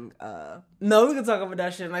bartending. No, we can talk about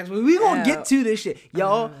that shit next week. We gonna get to this shit,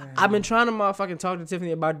 y'all. I've been trying to motherfucking talk to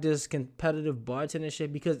Tiffany about this competitive bartending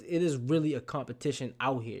shit because it is really a competition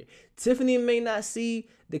out here. Tiffany may not see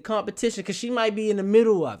the competition because she might be in the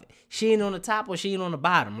middle of it. She ain't on the top or she ain't on the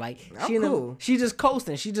bottom. Like, she just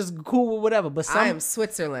coasting. She just cool with whatever. But I am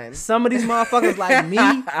Switzerland. Some of these motherfuckers like me,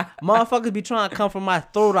 motherfuckers be trying to come from my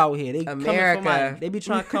throat out here. They be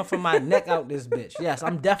trying to come from my neck out this bitch. Yes,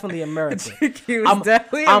 I'm definitely American. I'm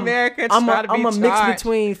definitely America. I'm trying to be a mix charged.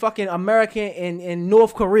 between fucking American and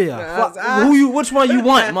North Korea. I- Fuck, which one you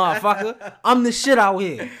want, motherfucker? I'm the shit out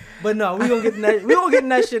here. But no, we gonna get in that. We gonna get in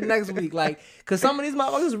that shit next week. Like, cause some of these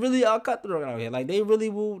motherfuckers really are cutthroat out here. Like, they really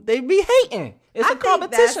will. They be hating. It's a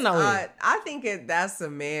competition out here. I think that's a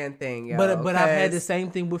man thing, yo. But I've had the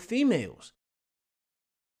same thing with females.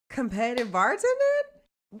 competitive bartending.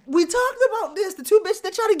 We talked about this. The two bitches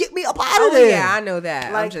that try to get me up out of Oh there. yeah, I know that.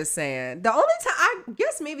 I'm Like- just saying. The only time, I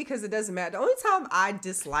guess maybe because it doesn't matter. The only time I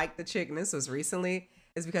disliked the chick, and this was recently,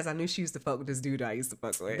 is because I knew she used to fuck with this dude I used to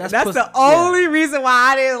fuck with. That's That's pussy- the only reason why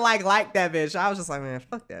I didn't like that bitch. I was just like, man,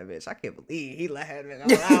 fuck that bitch. I can't believe he let her.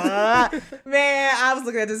 Man, I was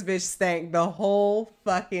looking at this bitch stank the whole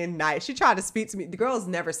fucking night. She tried to speak to me. The girl's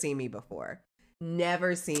never seen me before.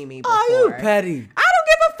 Never seen me before. Oh, you petty. I don't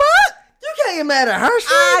give a fuck. You can't get mad at her. She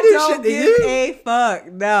I ain't do don't shit to give you. a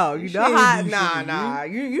fuck. No, you She know ain't how? do shit to Nah.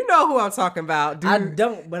 You know who I'm talking about. Dude, I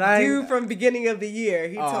don't, but I dude ain't. from beginning of the year,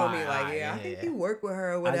 he Oh, told me like, alright, yeah, I yeah, think yeah. you work with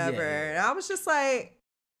her or whatever, yeah. and I was just like,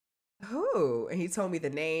 who? And he told me the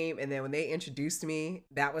name, and then when they introduced me,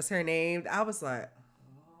 that was her name. I was like,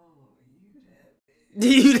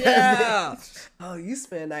 You yeah. Oh, you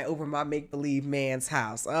spend the night over my make believe man's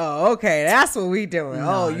house. Oh, okay, that's what we doing.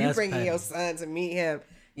 No, Oh, you that's bringing petty. your son to meet him.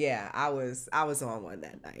 Yeah, I was on one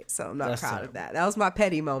that night, so I'm not That's proud terrible. of that. That was my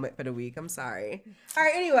petty moment for the week. I'm sorry. All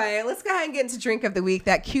right, anyway, let's go ahead and get into drink of the week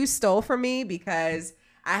that Q stole from me because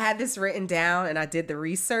I had this written down and I did the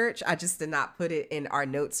research. I just did not put it in our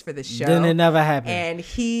notes for the show. Then it never happened. And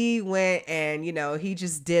he went and he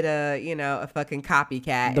just did a fucking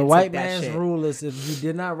copycat. The and white took that man's shit. rule is if you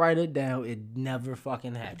did not write it down, it never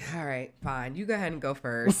fucking happened. All right, fine. You go ahead and go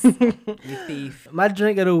first. You thief. My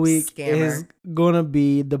drink of the week Scammer. is gonna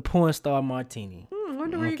be the porn star martini.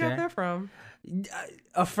 Wonder where you got Okay. that from.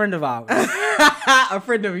 A friend of ours. A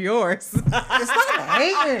friend of yours. Stop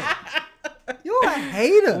hating. You're a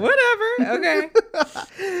hater. Whatever. Okay.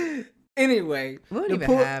 Anyway, We don't the even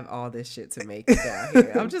porn- have all this shit to make it down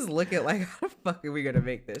here. I'm just looking like, how the fuck are we gonna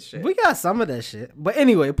make this shit? we got some of that shit. But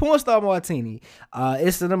anyway, porn star martini.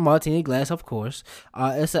 It's in a martini glass, of course.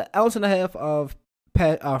 It's 1.5 ounces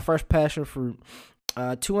of fresh passion fruit.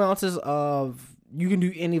 2 ounces of, you can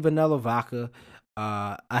do any vanilla vodka.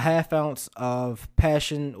 A 1/2 ounce of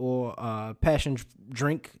passion or passion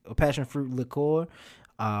drink or passion fruit liqueur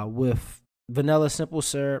with vanilla simple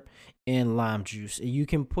syrup and lime juice. And you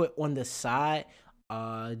can put on the side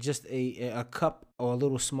just a cup or a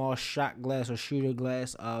little small shot glass or shooter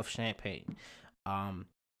glass of champagne.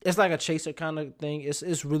 It's like a chaser kind of thing.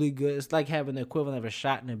 It's really good. It's like having the equivalent of a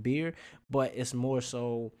shot in a beer, but it's more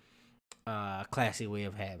so classy way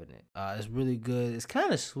of having it. It's really good. It's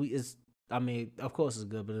kind of sweet. Of course it's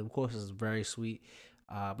good, but of course it's very sweet.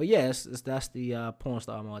 But yeah, that's the porn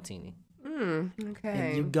star martini. Okay.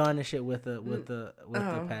 And you garnish it with the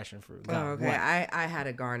passion fruit. Oh, okay. What? I had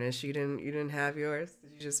a garnish. You didn't have yours?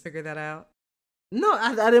 Did you just figure that out? No,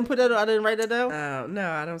 I didn't put that. I didn't write that down. Oh no,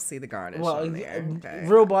 I don't see the garnish Well, on there. Okay.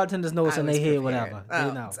 real bartenders know it's I in was their head, prepared. whatever. Oh.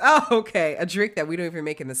 They know. Oh, okay. A drink that we don't even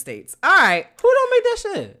make in the States. All right. Who don't make that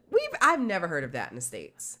shit? I've never heard of that in the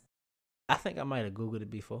States. I think I might have Googled it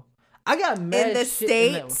before. I got mad In the shit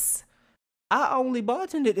in that one. States? I only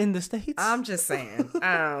bartended in the States. I'm just saying.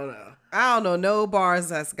 I don't know no bars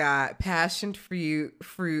that's got passion fruit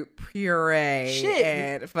puree Shit.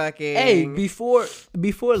 and fucking. Hey, before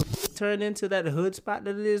it turned into that hood spot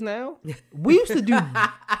that it is now, we used to do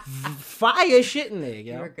fire shit in there,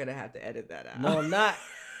 you're yo. gonna have to edit that out. No, I'm not.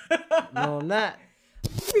 No, I'm not.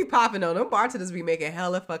 be popping on them bartenders be making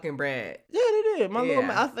hella fucking bread. Yeah, they did. My little Yeah.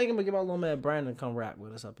 man, I think I'm gonna get my little man Brandon to come rap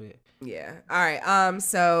with us up here. Yeah. All right.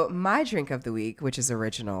 So my drink of the week, which is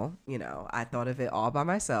original, I thought of it all by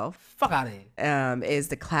myself. Fuck out of here. Is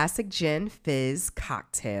the classic gin fizz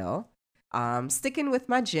cocktail. Sticking with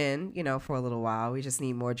my gin, for a little while. We just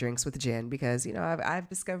need more drinks with gin because, I've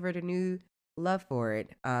discovered a new love for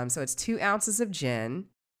it. So it's 2 ounces of gin,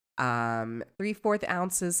 3/4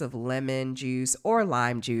 ounces of lemon juice or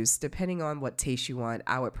lime juice, depending on what taste you want.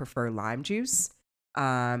 I would prefer lime juice.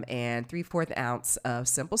 And 3/4 ounce of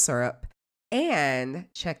simple syrup. And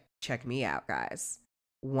check me out, guys.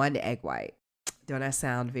 1 egg white. Don't that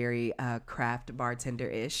sound very craft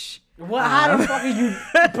bartender-ish? What? How the fuck are you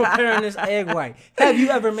preparing this egg white? Have you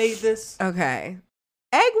ever made this? Okay.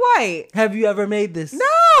 Egg white. Have you ever made this?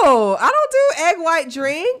 No, I don't do egg white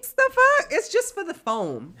drinks. The fuck? It's just for the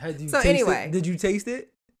foam. So anyway, did you taste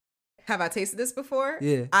it? have I tasted this before?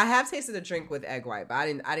 Yeah. I have tasted a drink with egg white, but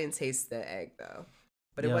I didn't taste the egg though.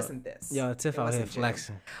 But it Yo, wasn't this. Yo, Tiff It out here wasn't gin.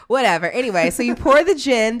 flexing. Whatever. Anyway, so you pour the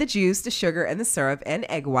gin, the juice, the sugar, and the syrup and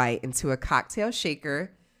egg white into a cocktail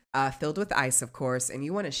shaker filled with ice, of course, and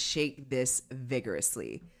you want to shake this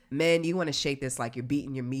vigorously. Men, you want to shake this like you're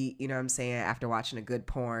beating your meat, you know what I'm saying, after watching a good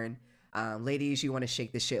porn. Ladies, you want to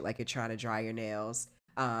shake this shit like you're trying to dry your nails.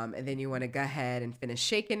 And then you want to go ahead and finish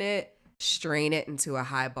shaking it, strain it into a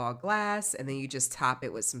highball glass, and then you just top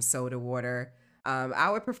it with some soda water. I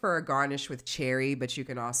would prefer a garnish with cherry, but you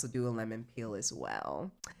can also do a lemon peel as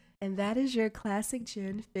well. And that is your classic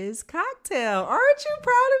gin fizz cocktail. Aren't you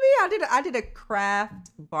proud of me? I did a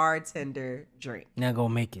craft bartender drink. Now go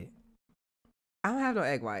make it. I don't have no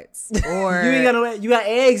egg whites. Or You ain't got no. You got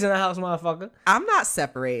eggs in the house, motherfucker. I'm not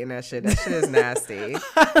separating that shit. That shit is nasty.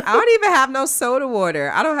 I don't even have no soda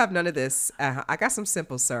water. I don't have none of this. I got some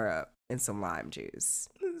simple syrup and some lime juice.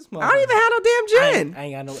 I don't even have no damn gin. I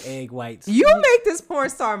ain't got no egg whites. You make this porn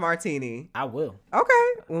star martini. I will.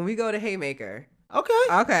 Okay. When we go to Haymaker. Okay.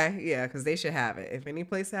 Okay. Yeah, because they should have it. If any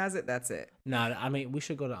place has it, that's it. Nah, I mean, we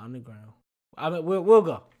should go to Underground. I mean, we'll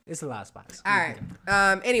go. It's a lot of spots. All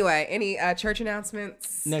right. Anyway, any church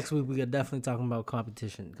announcements? Next week, we are definitely talking about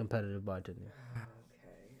competitive bartending.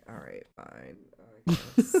 Okay. All right. Fine. I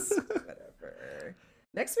guess. Whatever.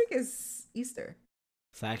 Next week is Easter.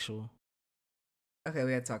 Factual. Okay,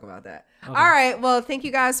 we had to talk about that. Okay. All right. Well, thank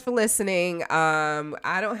you guys for listening.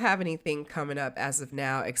 I don't have anything coming up as of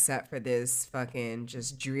now except for this fucking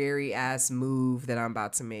just dreary ass move that I'm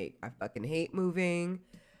about to make. I fucking hate moving.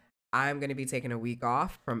 I'm gonna be taking a week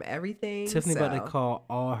off from everything. Tiffany about to call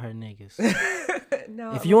all her niggas.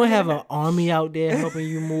 No, If you don't have an army out there helping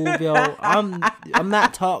you move, yo, I'm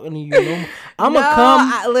not talking to you no more. I'm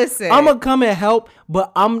gonna come and help,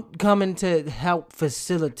 but I'm coming to help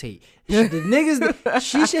facilitate. The niggas,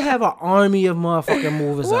 she should have an army of motherfucking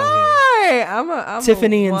movers out Why? I'm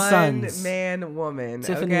Tiffany a and Sons. man woman.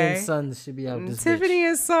 here. Tiffany okay? and Sons should be out this Tiffany bitch.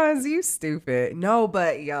 and Sons, you stupid. No,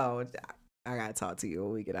 but yo, I gotta talk to you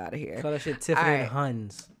when we get out of here. Call that shit Tiffany All and right.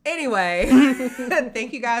 Huns. Anyway,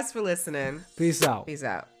 thank you guys for listening. Peace out. Peace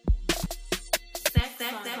out.